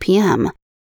 5:20 p.m.,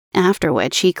 after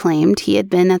which he claimed he had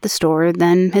been at the store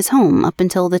then his home up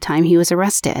until the time he was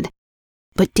arrested.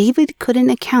 But David couldn't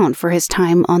account for his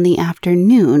time on the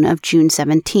afternoon of June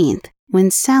 17th, when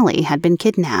Sally had been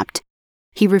kidnapped.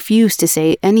 He refused to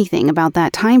say anything about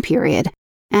that time period,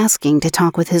 asking to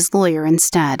talk with his lawyer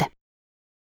instead.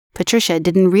 Patricia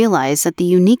didn't realize that the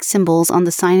unique symbols on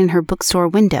the sign in her bookstore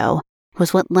window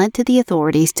was what led to the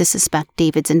authorities to suspect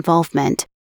David's involvement.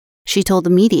 She told the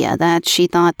media that she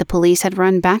thought the police had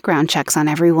run background checks on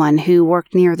everyone who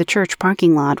worked near the church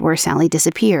parking lot where Sally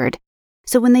disappeared.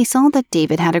 So when they saw that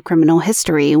David had a criminal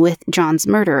history with John's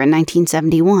murder in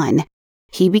 1971,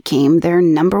 he became their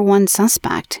 #1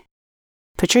 suspect.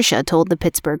 Patricia told the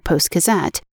Pittsburgh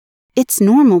Post-Gazette, "It's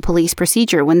normal police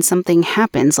procedure when something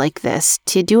happens like this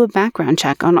to do a background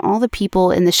check on all the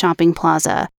people in the shopping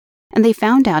plaza, and they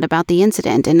found out about the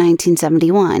incident in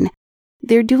 1971.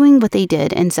 They're doing what they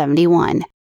did in 71.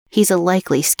 He's a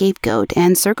likely scapegoat,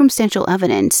 and circumstantial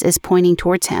evidence is pointing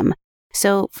towards him,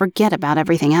 so forget about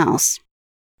everything else."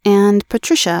 And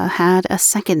Patricia had a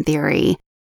second theory.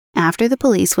 After the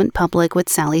police went public with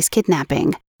Sally's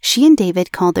kidnapping, she and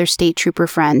David called their state trooper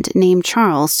friend named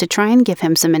Charles to try and give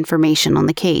him some information on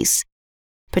the case.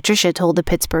 Patricia told the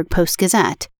Pittsburgh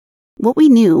Post-Gazette, "What we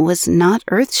knew was not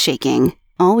earth-shaking.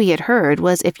 All we had heard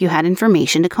was if you had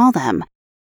information to call them.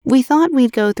 We thought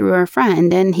we'd go through our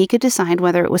friend and he could decide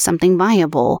whether it was something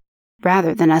viable,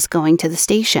 rather than us going to the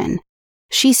station."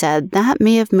 She said that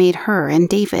may have made her and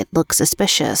David look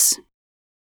suspicious.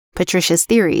 Patricia's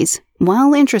theories,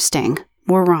 while interesting,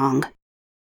 were wrong.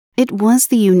 It was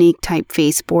the unique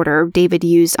typeface border David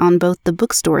used on both the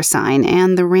bookstore sign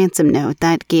and the ransom note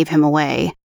that gave him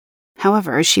away.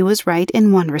 However, she was right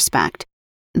in one respect.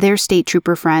 Their state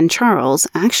trooper friend Charles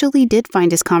actually did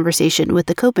find his conversation with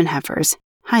the Copenhefers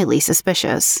highly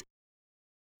suspicious.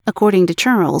 According to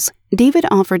Charles, David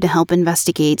offered to help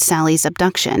investigate Sally's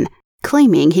abduction,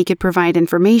 claiming he could provide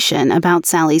information about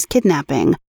Sally's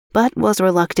kidnapping, but was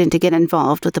reluctant to get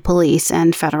involved with the police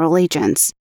and federal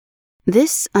agents.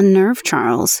 This unnerved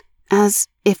Charles, as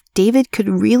if David could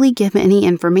really give any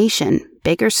information,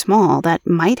 big or small, that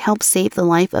might help save the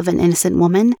life of an innocent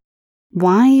woman,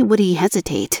 why would he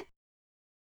hesitate?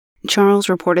 Charles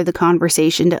reported the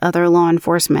conversation to other law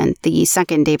enforcement the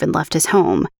second David left his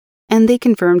home, and they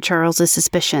confirmed Charles's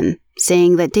suspicion,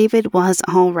 saying that David was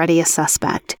already a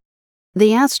suspect.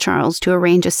 They asked Charles to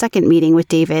arrange a second meeting with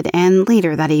David, and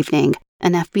later that evening,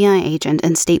 an FBI agent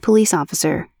and state police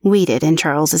officer waited in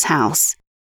Charles's house.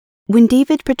 When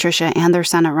David, Patricia, and their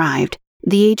son arrived,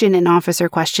 the agent and officer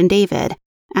questioned David,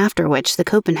 after which the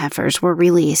Copenhefers were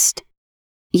released.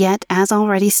 Yet, as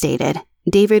already stated,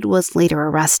 David was later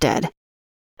arrested.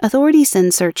 Authorities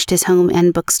then searched his home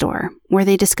and bookstore, where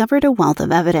they discovered a wealth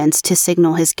of evidence to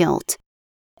signal his guilt.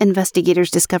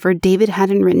 Investigators discovered David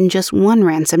hadn't written just one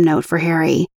ransom note for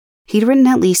Harry. He'd written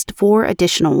at least 4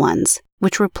 additional ones,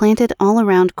 which were planted all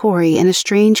around Corey in a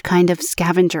strange kind of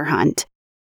scavenger hunt.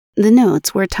 The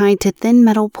notes were tied to thin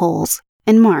metal poles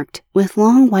and marked with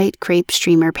long white crepe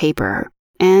streamer paper,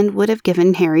 and would have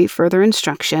given Harry further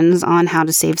instructions on how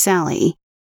to save Sally.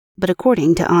 But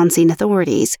according to on-scene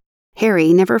authorities,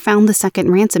 Harry never found the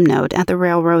second ransom note at the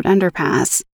railroad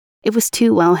underpass. It was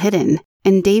too well hidden,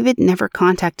 and David never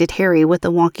contacted Harry with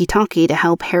a walkie-talkie to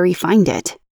help Harry find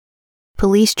it.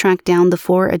 Police tracked down the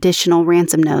 4 additional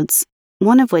ransom notes,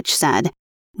 one of which said,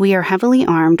 "We are heavily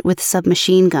armed with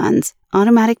submachine guns,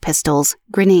 automatic pistols,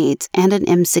 grenades, and an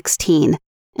M16,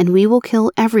 and we will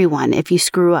kill everyone if you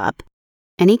screw up.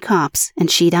 Any cops, and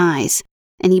she dies.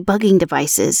 Any bugging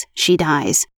devices, she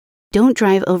dies. Don't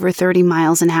drive over 30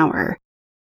 miles an hour."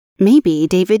 Maybe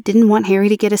David didn't want Harry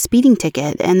to get a speeding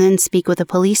ticket and then speak with a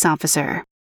police officer.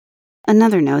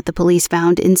 Another note the police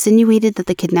found insinuated that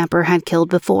the kidnapper had killed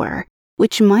before,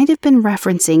 which might have been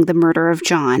referencing the murder of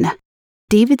John.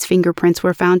 David's fingerprints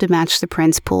were found to match the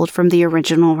prints pulled from the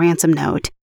original ransom note,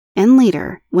 and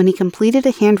later, when he completed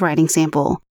a handwriting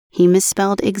sample, he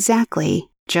misspelled exactly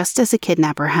just as the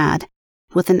kidnapper had,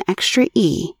 with an extra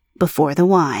E before the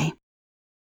Y.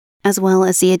 As well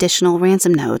as the additional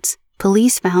ransom notes,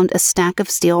 police found a stack of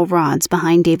steel rods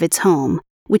behind David's home,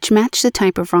 which matched the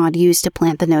type of rod used to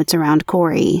plant the notes around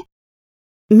Corey.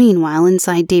 Meanwhile,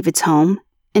 inside David's home,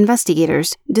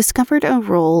 investigators discovered a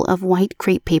roll of white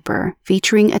crepe paper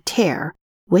featuring a tear,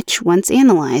 which, once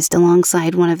analyzed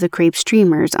alongside one of the crepe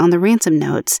streamers on the ransom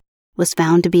notes, was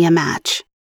found to be a match.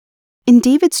 In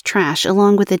David's trash,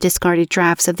 along with the discarded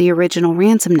drafts of the original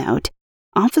ransom note,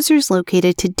 officers located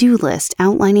a to-do list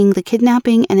outlining the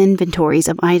kidnapping and inventories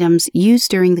of items used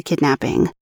during the kidnapping.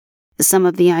 Some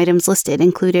of the items listed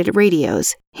included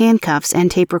radios, handcuffs,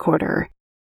 and tape recorder.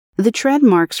 The tread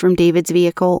marks from David's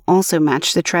vehicle also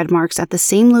matched the tread marks at the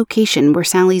same location where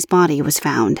Sally's body was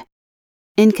found.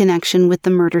 In connection with the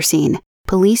murder scene,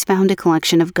 police found a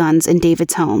collection of guns in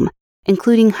David's home,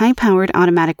 including high-powered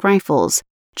automatic rifles,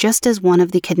 just as one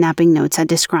of the kidnapping notes had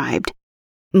described.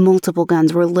 Multiple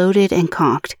guns were loaded and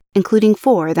cocked, including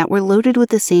 4 that were loaded with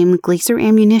the same Glaser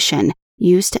ammunition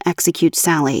used to execute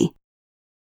Sally.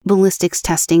 Ballistics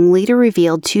testing later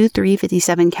revealed 2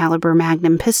 .357 caliber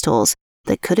Magnum pistols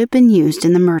that could have been used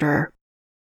in the murder.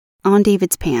 On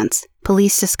David's pants,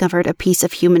 police discovered a piece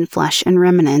of human flesh and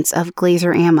remnants of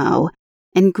Glaser ammo,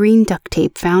 and green duct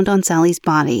tape found on Sally's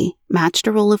body matched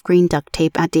a roll of green duct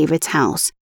tape at David's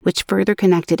house, which further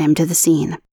connected him to the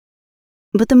scene.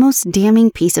 But the most damning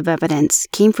piece of evidence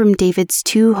came from David's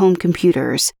 2 home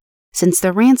computers, since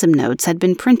the ransom notes had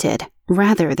been printed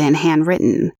rather than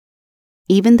handwritten.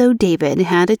 Even though David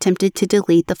had attempted to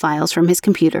delete the files from his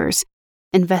computers,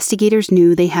 investigators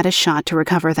knew they had a shot to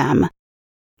recover them.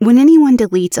 When anyone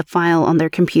deletes a file on their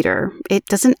computer, it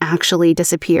doesn't actually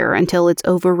disappear until it's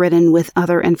overwritten with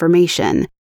other information.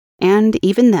 And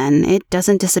even then, it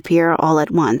doesn't disappear all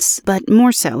at once, but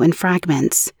more so in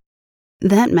fragments.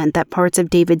 That meant that parts of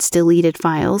David's deleted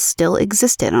files still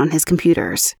existed on his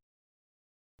computers.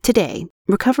 Today,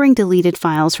 recovering deleted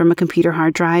files from a computer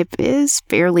hard drive is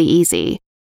fairly easy.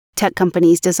 Tech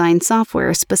companies design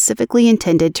software specifically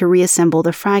intended to reassemble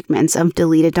the fragments of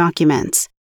deleted documents.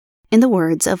 In the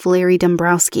words of Larry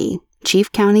Dombrowski,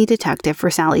 chief county detective for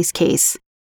Sally's case,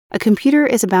 a computer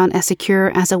is about as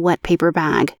secure as a wet paper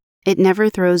bag. It never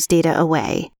throws data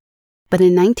away. But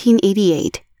in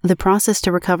 1988, the process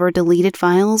to recover deleted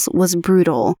files was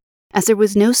brutal, as there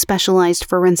was no specialized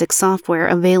forensic software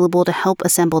available to help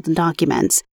assemble the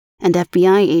documents, and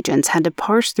FBI agents had to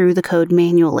parse through the code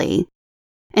manually.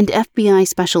 And FBI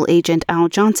Special Agent Al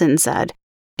Johnson said,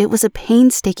 it was a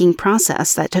painstaking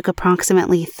process that took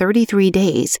approximately 33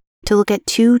 days to look at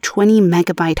 2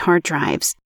 20-megabyte hard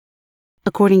drives.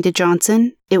 According to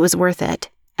Johnson, it was worth it,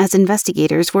 as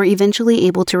investigators were eventually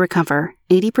able to recover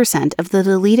 80% of the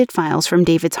deleted files from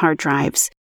David's hard drives.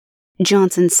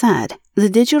 Johnson said the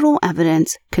digital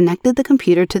evidence connected the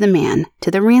computer to the man,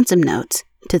 to the ransom notes,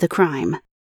 to the crime.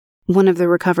 One of the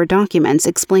recovered documents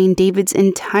explained David's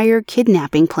entire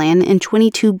kidnapping plan in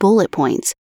 22 bullet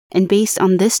points, and based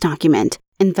on this document,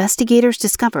 investigators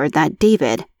discovered that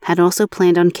David had also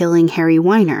planned on killing Harry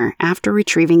Weiner after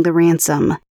retrieving the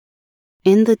ransom.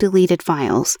 In the deleted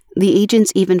files, the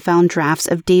agents even found drafts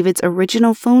of David's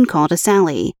original phone call to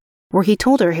Sally, where he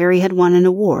told her Harry had won an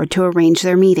award to arrange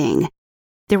their meeting.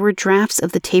 There were drafts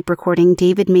of the tape recording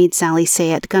David made Sally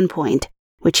say at gunpoint,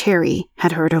 which Harry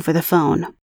had heard over the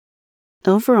phone.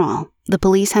 Overall, the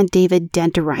police had David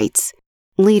dead to rights.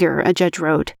 Later, a judge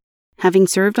wrote, "Having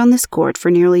served on this court for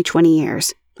nearly 20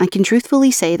 years, I can truthfully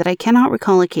say that I cannot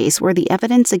recall a case where the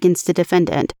evidence against the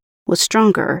defendant was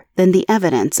stronger than the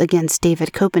evidence against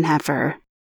David Copenhefer."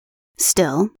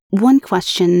 Still, one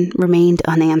question remained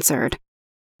unanswered.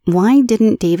 Why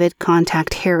didn't David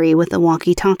contact Harry with a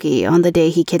walkie-talkie on the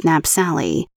day he kidnapped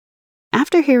Sally?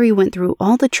 After Harry went through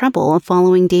all the trouble of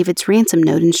following David's ransom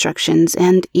note instructions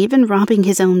and even robbing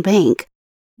his own bank,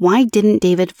 why didn't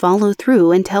David follow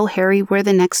through and tell Harry where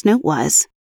the next note was?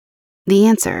 The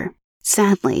answer,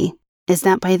 sadly, is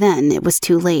that by then it was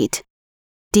too late.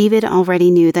 David already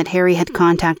knew that Harry had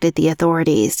contacted the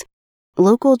authorities.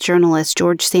 Local journalist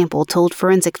George Sample told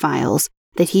Forensic Files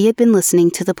that he had been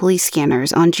listening to the police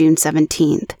scanners on June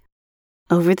 17th.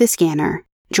 Over the scanner,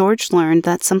 George learned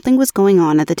that something was going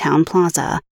on at the town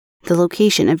plaza, the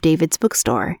location of David's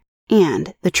bookstore,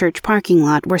 and the church parking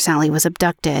lot where Sally was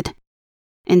abducted.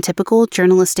 In typical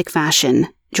journalistic fashion,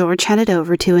 George headed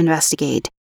over to investigate,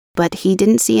 but he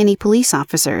didn't see any police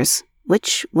officers,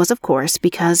 which was of course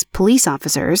because police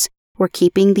officers were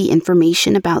keeping the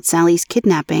information about Sally's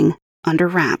kidnapping under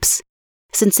wraps,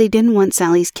 since they didn't want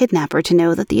Sally's kidnapper to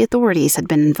know that the authorities had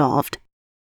been involved.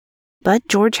 But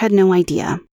George had no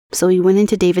idea, so he went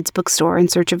into David's bookstore in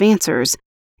search of answers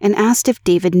and asked if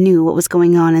David knew what was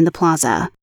going on in the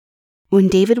plaza. When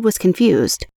David was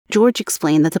confused, George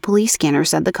explained that the police scanner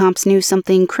said the cops knew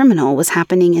something criminal was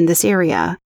happening in this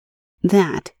area.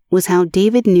 That was how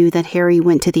David knew that Harry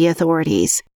went to the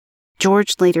authorities.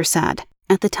 George later said,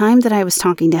 "At the time that I was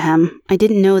talking to him, I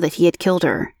didn't know that he had killed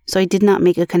her, so I did not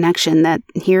make a connection that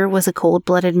here was a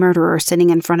cold-blooded murderer sitting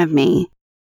in front of me."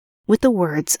 With the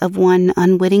words of one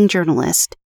unwitting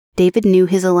journalist, David knew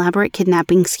his elaborate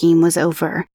kidnapping scheme was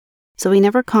over, so he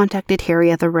never contacted Harry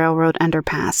at the railroad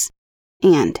underpass,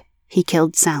 and he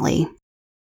killed Sally.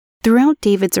 Throughout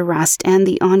David's arrest and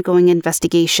the ongoing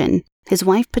investigation, his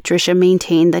wife Patricia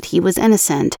maintained that he was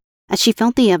innocent, as she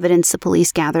felt the evidence the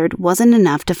police gathered wasn't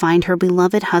enough to find her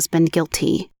beloved husband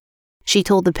guilty. She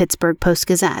told the Pittsburgh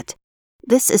Post-Gazette,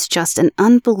 "This is just an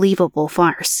unbelievable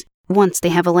farce. Once they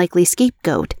have a likely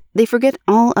scapegoat, they forget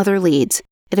all other leads.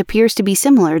 It appears to be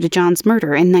similar to John's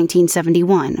murder in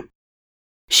 1971.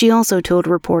 She also told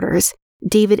reporters,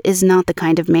 "David is not the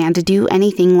kind of man to do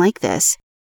anything like this.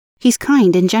 He's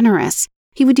kind and generous.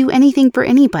 He would do anything for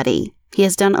anybody. He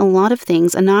has done a lot of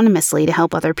things anonymously to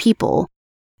help other people.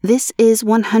 This is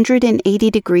 180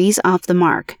 degrees off the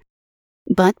mark."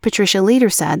 But Patricia later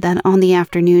said that on the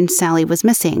afternoon Sally was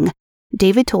missing,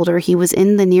 David told her he was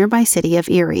in the nearby city of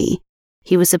Erie.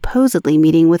 He was supposedly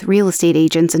meeting with real estate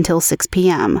agents until 6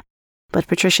 p.m., but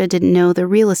Patricia didn't know the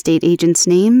real estate agents'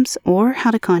 names or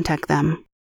how to contact them.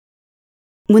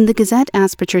 When the Gazette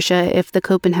asked Patricia if the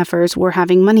Copenhefers were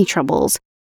having money troubles,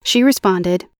 she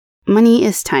responded, "Money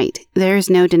is tight, there's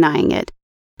no denying it,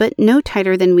 but no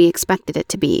tighter than we expected it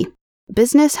to be.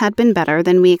 Business had been better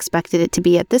than we expected it to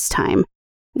be at this time.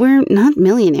 We're not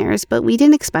millionaires, but we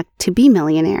didn't expect to be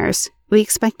millionaires. We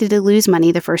expected to lose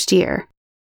money the first year."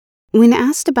 When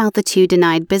asked about the 2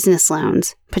 denied business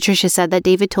loans, Patricia said that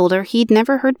David told her he'd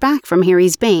never heard back from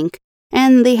Harry's bank,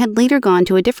 and they had later gone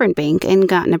to a different bank and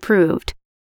gotten approved.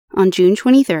 On June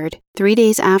 23rd, 3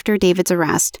 days after David's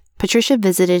arrest, Patricia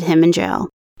visited him in jail,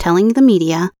 telling the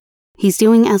media, "He's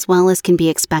doing as well as can be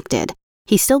expected.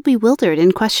 He's still bewildered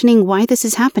and questioning why this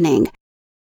is happening."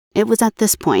 It was at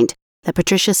this point that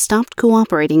Patricia stopped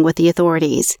cooperating with the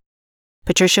authorities.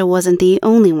 Patricia wasn't the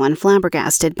only one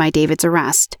flabbergasted by David's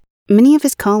arrest. Many of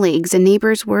his colleagues and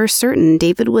neighbors were certain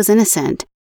David was innocent.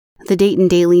 The Dayton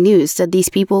Daily News said these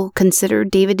people considered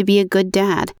David to be a good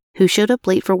dad who showed up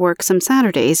late for work some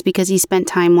Saturdays because he spent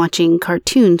time watching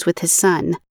cartoons with his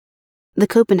son. The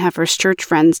Copenhefer's church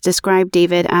friends described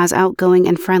David as outgoing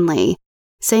and friendly,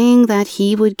 saying that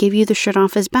he would give you the shirt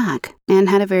off his back and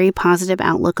had a very positive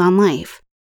outlook on life.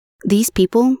 These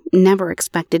people never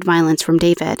expected violence from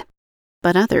David,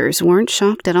 but others weren't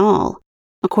shocked at all.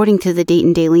 According to the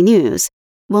Dayton Daily News,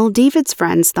 while David's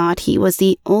friends thought he was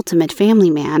the ultimate family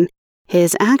man,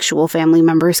 his actual family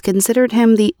members considered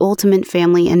him the ultimate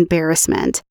family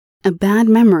embarrassment, a bad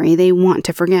memory they want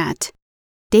to forget.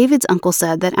 David's uncle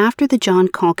said that after the John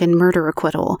Calkin murder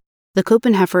acquittal, the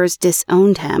Copenhefers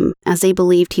disowned him as they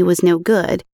believed he was no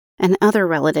good, and other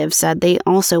relatives said they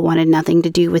also wanted nothing to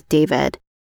do with David.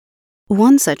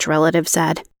 One such relative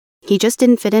said, "He just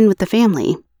didn't fit in with the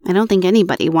family. I don't think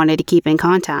anybody wanted to keep in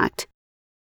contact."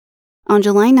 On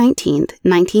July 19,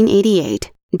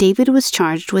 1988, David was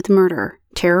charged with murder,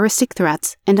 terroristic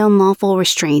threats, and unlawful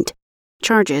restraint,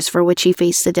 charges for which he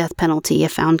faced the death penalty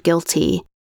if found guilty.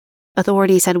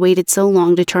 Authorities had waited so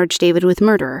long to charge David with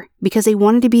murder because they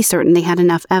wanted to be certain they had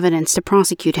enough evidence to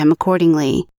prosecute him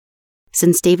accordingly.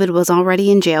 Since David was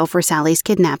already in jail for Sally's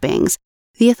kidnappings,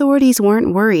 the authorities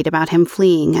weren't worried about him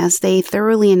fleeing as they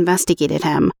thoroughly investigated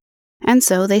him, and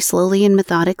so they slowly and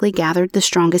methodically gathered the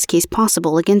strongest case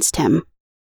possible against him.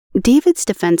 David's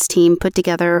defense team put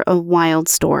together a wild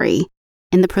story.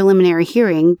 In the preliminary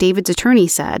hearing, David's attorney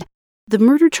said the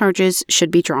murder charges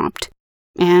should be dropped,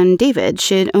 and David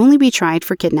should only be tried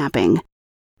for kidnapping.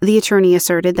 The attorney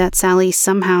asserted that Sally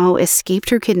somehow escaped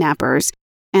her kidnappers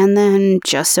and then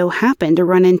just so happened to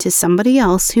run into somebody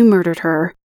else who murdered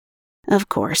her. Of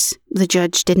course, the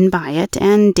judge didn't buy it,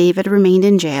 and David remained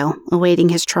in jail, awaiting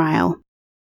his trial.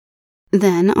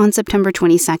 Then, on September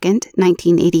 22,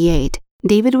 1988,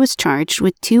 David was charged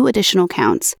with 2 additional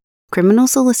counts, criminal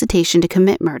solicitation to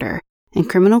commit murder and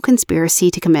criminal conspiracy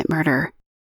to commit murder.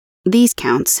 These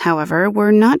counts, however,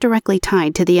 were not directly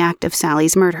tied to the act of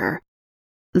Sally's murder.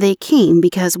 They came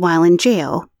because while in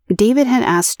jail, David had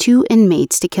asked 2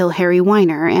 inmates to kill Harry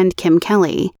Weiner and Kim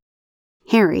Kelly.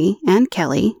 Harry and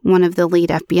Kelly, one of the lead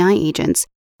FBI agents,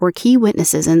 were key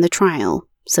witnesses in the trial,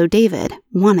 so David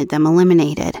wanted them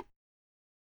eliminated.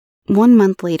 1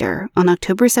 month later, on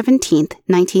October 17,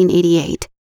 1988,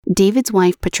 David's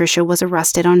wife Patricia was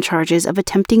arrested on charges of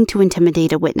attempting to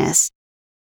intimidate a witness.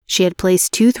 She had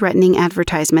placed 2 threatening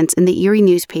advertisements in the Erie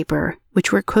newspaper,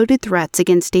 which were quoted threats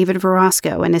against David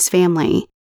Verosco and his family.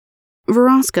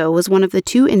 Verosco was one of the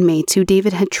 2 inmates who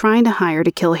David had tried to hire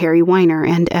to kill Harry Weiner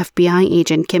and FBI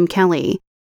agent Kim Kelly.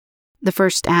 The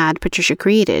first ad Patricia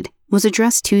created was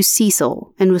addressed to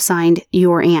Cecil and was signed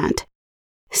Your Aunt.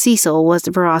 Cecil was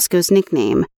Verosco's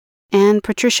nickname, and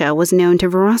Patricia was known to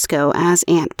Verosco as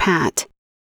Aunt Pat.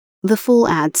 The full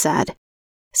ad said,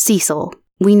 "Cecil,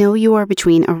 we know you are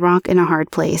between a rock and a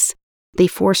hard place. They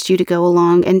forced you to go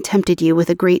along and tempted you with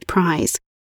a great prize.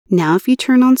 Now if you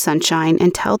turn on Sunshine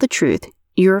and tell the truth,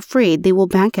 you're afraid they will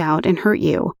back out and hurt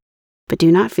you. But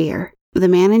do not fear, the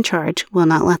man in charge will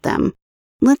not let them.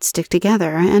 Let's stick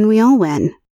together and we all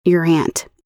win. Your Aunt."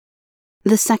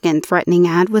 The second threatening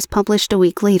ad was published a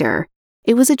week later.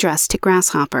 It was addressed to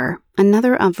Grasshopper,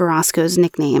 another of Verosco's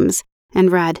nicknames,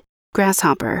 and read,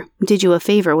 "Grasshopper, did you a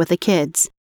favor with the kids.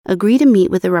 Agree to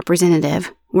meet with a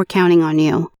representative. We're counting on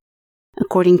you."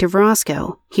 According to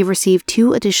Verosco, he received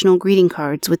 2 additional greeting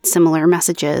cards with similar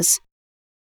messages.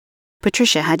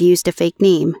 Patricia had used a fake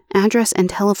name, address, and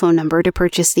telephone number to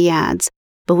purchase the ads,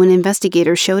 but when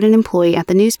investigators showed an employee at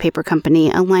the newspaper company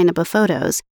a lineup of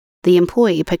photos, the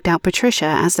employee picked out Patricia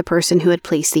as the person who had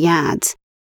placed the ads.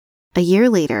 A year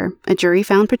later, a jury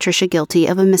found Patricia guilty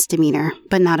of a misdemeanor,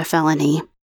 but not a felony.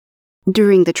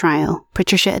 During the trial,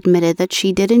 Patricia admitted that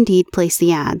she did indeed place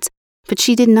the ads, but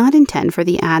she did not intend for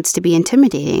the ads to be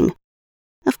intimidating.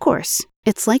 Of course,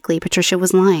 it's likely Patricia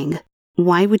was lying.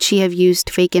 Why would she have used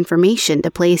fake information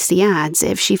to place the ads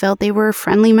if she felt they were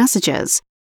friendly messages?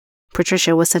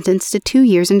 Patricia was sentenced to 2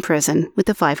 years in prison with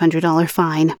a $500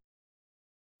 fine.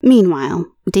 Meanwhile,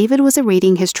 David was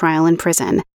awaiting his trial in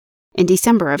prison. In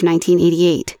December of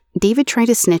 1988, David tried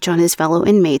to snitch on his fellow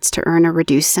inmates to earn a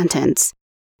reduced sentence.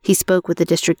 He spoke with the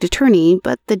district attorney,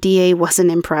 but the DA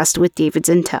wasn't impressed with David's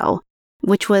intel,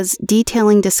 which was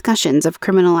detailing discussions of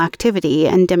criminal activity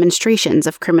and demonstrations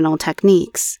of criminal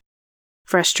techniques.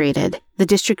 Frustrated, the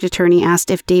district attorney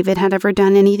asked if David had ever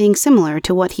done anything similar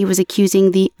to what he was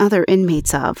accusing the other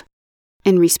inmates of.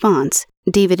 In response,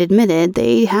 David admitted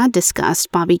they had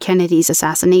discussed Bobby Kennedy's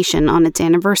assassination on its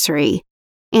anniversary,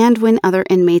 and when other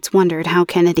inmates wondered how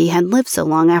Kennedy had lived so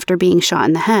long after being shot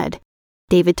in the head,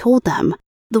 David told them,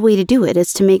 "The way to do it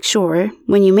is to make sure,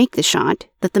 when you make the shot,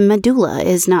 that the medulla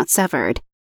is not severed.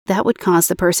 That would cause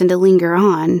the person to linger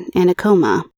on in a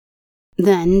coma."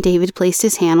 Then David placed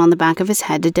his hand on the back of his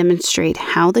head to demonstrate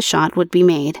how the shot would be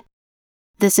made.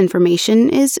 This information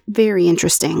is very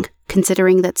interesting,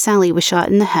 considering that Sally was shot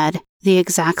in the head the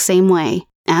exact same way,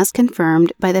 as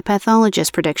confirmed by the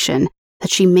pathologist's prediction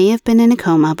that she may have been in a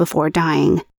coma before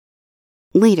dying.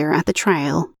 Later at the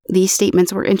trial, these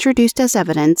statements were introduced as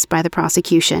evidence by the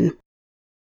prosecution.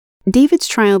 David's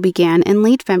trial began in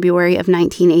late February of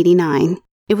 1989.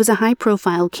 It was a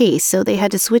high-profile case, so they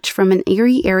had to switch from an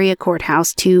Erie area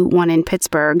courthouse to one in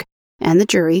Pittsburgh, and the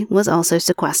jury was also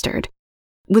sequestered.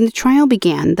 When the trial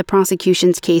began, the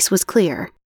prosecution's case was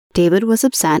clear. David was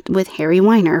upset with Harry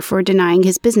Weiner for denying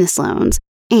his business loans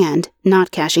and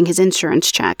not cashing his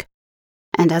insurance check.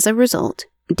 And as a result,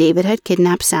 David had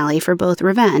kidnapped Sally for both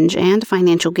revenge and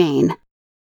financial gain.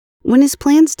 When his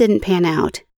plans didn't pan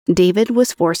out, David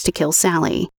was forced to kill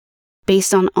Sally.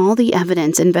 Based on all the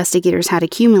evidence investigators had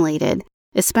accumulated,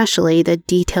 especially the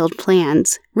detailed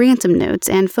plans, ransom notes,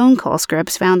 and phone call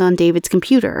scripts found on David's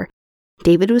computer,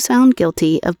 David was found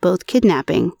guilty of both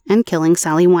kidnapping and killing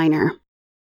Sally Weiner.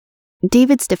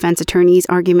 David's defense attorney's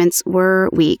arguments were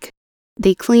weak.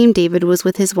 They claimed David was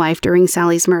with his wife during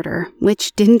Sally's murder,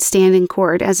 which didn't stand in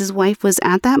court as his wife was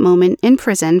at that moment in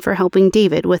prison for helping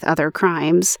David with other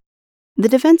crimes. The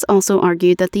defense also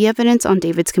argued that the evidence on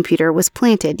David's computer was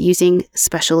planted using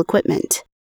special equipment.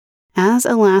 As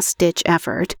a last-ditch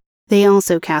effort, they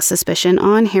also cast suspicion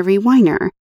on Harry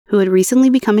Weiner, who had recently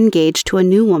become engaged to a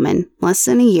new woman less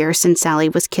than a year since Sally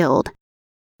was killed.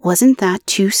 Wasn't that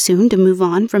too soon to move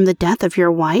on from the death of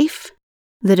your wife?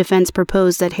 The defense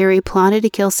proposed that Harry plotted to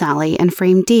kill Sally and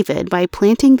frame David by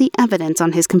planting the evidence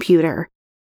on his computer.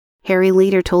 Harry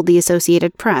later told the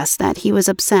Associated Press that he was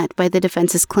upset by the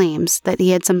defense's claims that he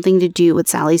had something to do with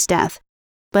Sally's death,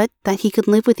 but that he could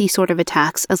live with these sort of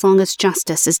attacks as long as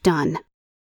justice is done.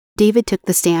 David took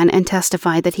the stand and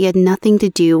testified that he had nothing to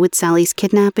do with Sally's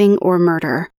kidnapping or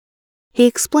murder. He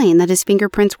explained that his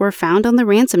fingerprints were found on the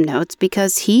ransom notes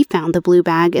because he found the blue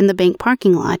bag in the bank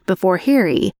parking lot before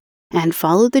Harry and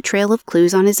followed the trail of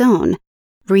clues on his own,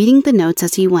 reading the notes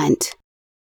as he went.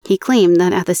 He claimed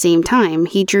that at the same time,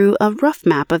 he drew a rough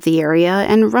map of the area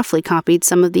and roughly copied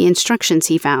some of the instructions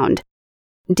he found.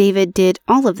 David did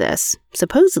all of this,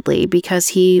 supposedly because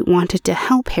he wanted to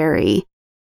help Harry.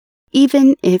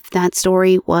 Even if that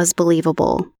story was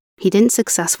believable, he didn't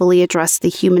successfully address the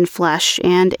human flesh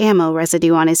and ammo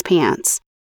residue on his pants,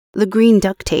 the green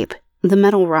duct tape, the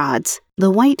metal rods,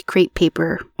 the white crepe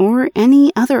paper, or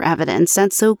any other evidence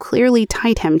that so clearly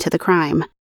tied him to the crime.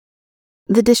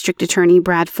 The district attorney,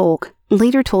 Brad Folk,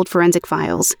 later told Forensic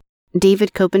Files,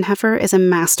 David Copenhefer is a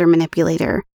master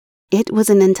manipulator. It was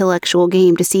an intellectual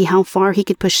game to see how far he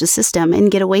could push the system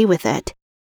and get away with it.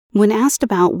 When asked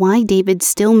about why David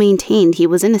still maintained he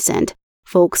was innocent,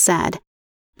 Folk said,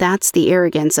 "That's the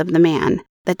arrogance of the man,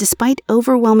 that despite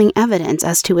overwhelming evidence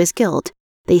as to his guilt,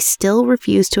 they still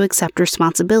refuse to accept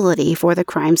responsibility for the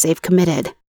crimes they've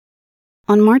committed."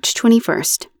 On March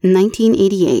 21st,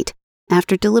 1988,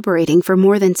 after deliberating for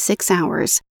more than 6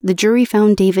 hours, the jury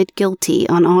found David guilty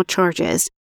on all charges,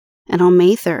 and on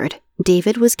May 3rd,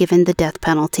 David was given the death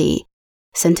penalty,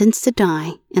 sentenced to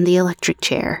die in the electric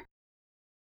chair.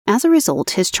 As a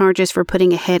result, his charges for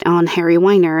putting a hit on Harry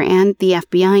Weiner and the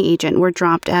FBI agent were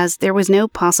dropped as there was no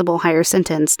possible higher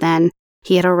sentence than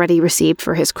he had already received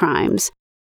for his crimes.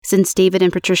 Since David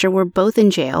and Patricia were both in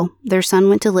jail, their son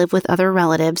went to live with other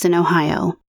relatives in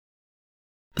Ohio.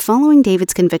 Following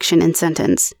David's conviction and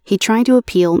sentence, he tried to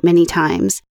appeal many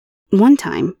times. One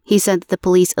time, he said that the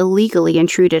police illegally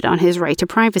intruded on his right to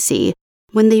privacy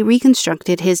when they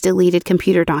reconstructed his deleted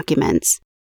computer documents.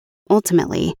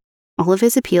 Ultimately, all of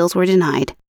his appeals were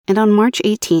denied, and on March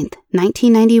 18,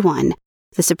 1991,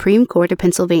 the Supreme Court of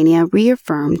Pennsylvania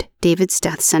reaffirmed David's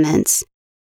death sentence.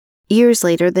 Years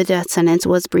later, the death sentence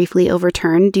was briefly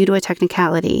overturned due to a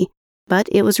technicality, but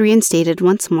it was reinstated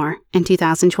once more in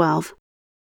 2012.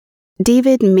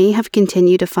 David may have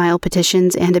continued to file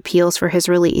petitions and appeals for his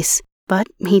release, but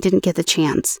he didn't get the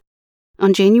chance.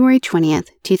 On January 20th,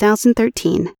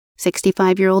 2013,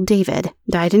 65-year-old David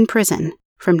died in prison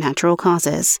from natural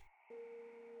causes.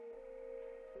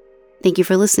 Thank you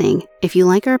for listening. If you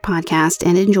like our podcast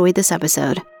and enjoyed this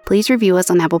episode, please review us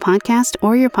on Apple Podcast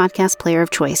or your podcast player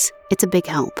of choice. It's a big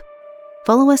help.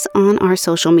 Follow us on our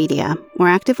social media. We're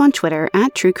active on Twitter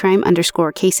at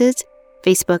truecrime_cases,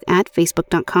 Facebook at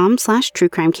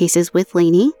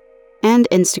facebook.com/truecrimecaseswithlainey, and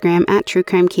Instagram at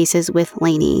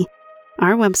truecrimecaseswithlainey.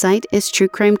 Our website is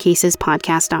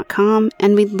truecrimecasespodcast.com,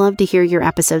 and we'd love to hear your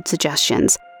episode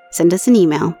suggestions. Send us an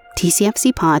email,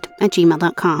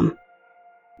 tcfcpod@gmail.com.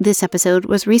 This episode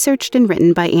was researched and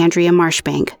written by Andrea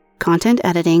Marshbank, content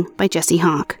editing by Jesse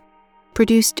Hawk.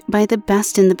 Produced by the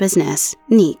best in the business,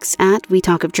 Neeks at We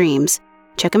Talk of Dreams.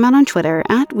 Check him out on Twitter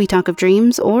at We Talk of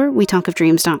Dreams or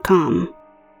WeTalkOfDreams.com.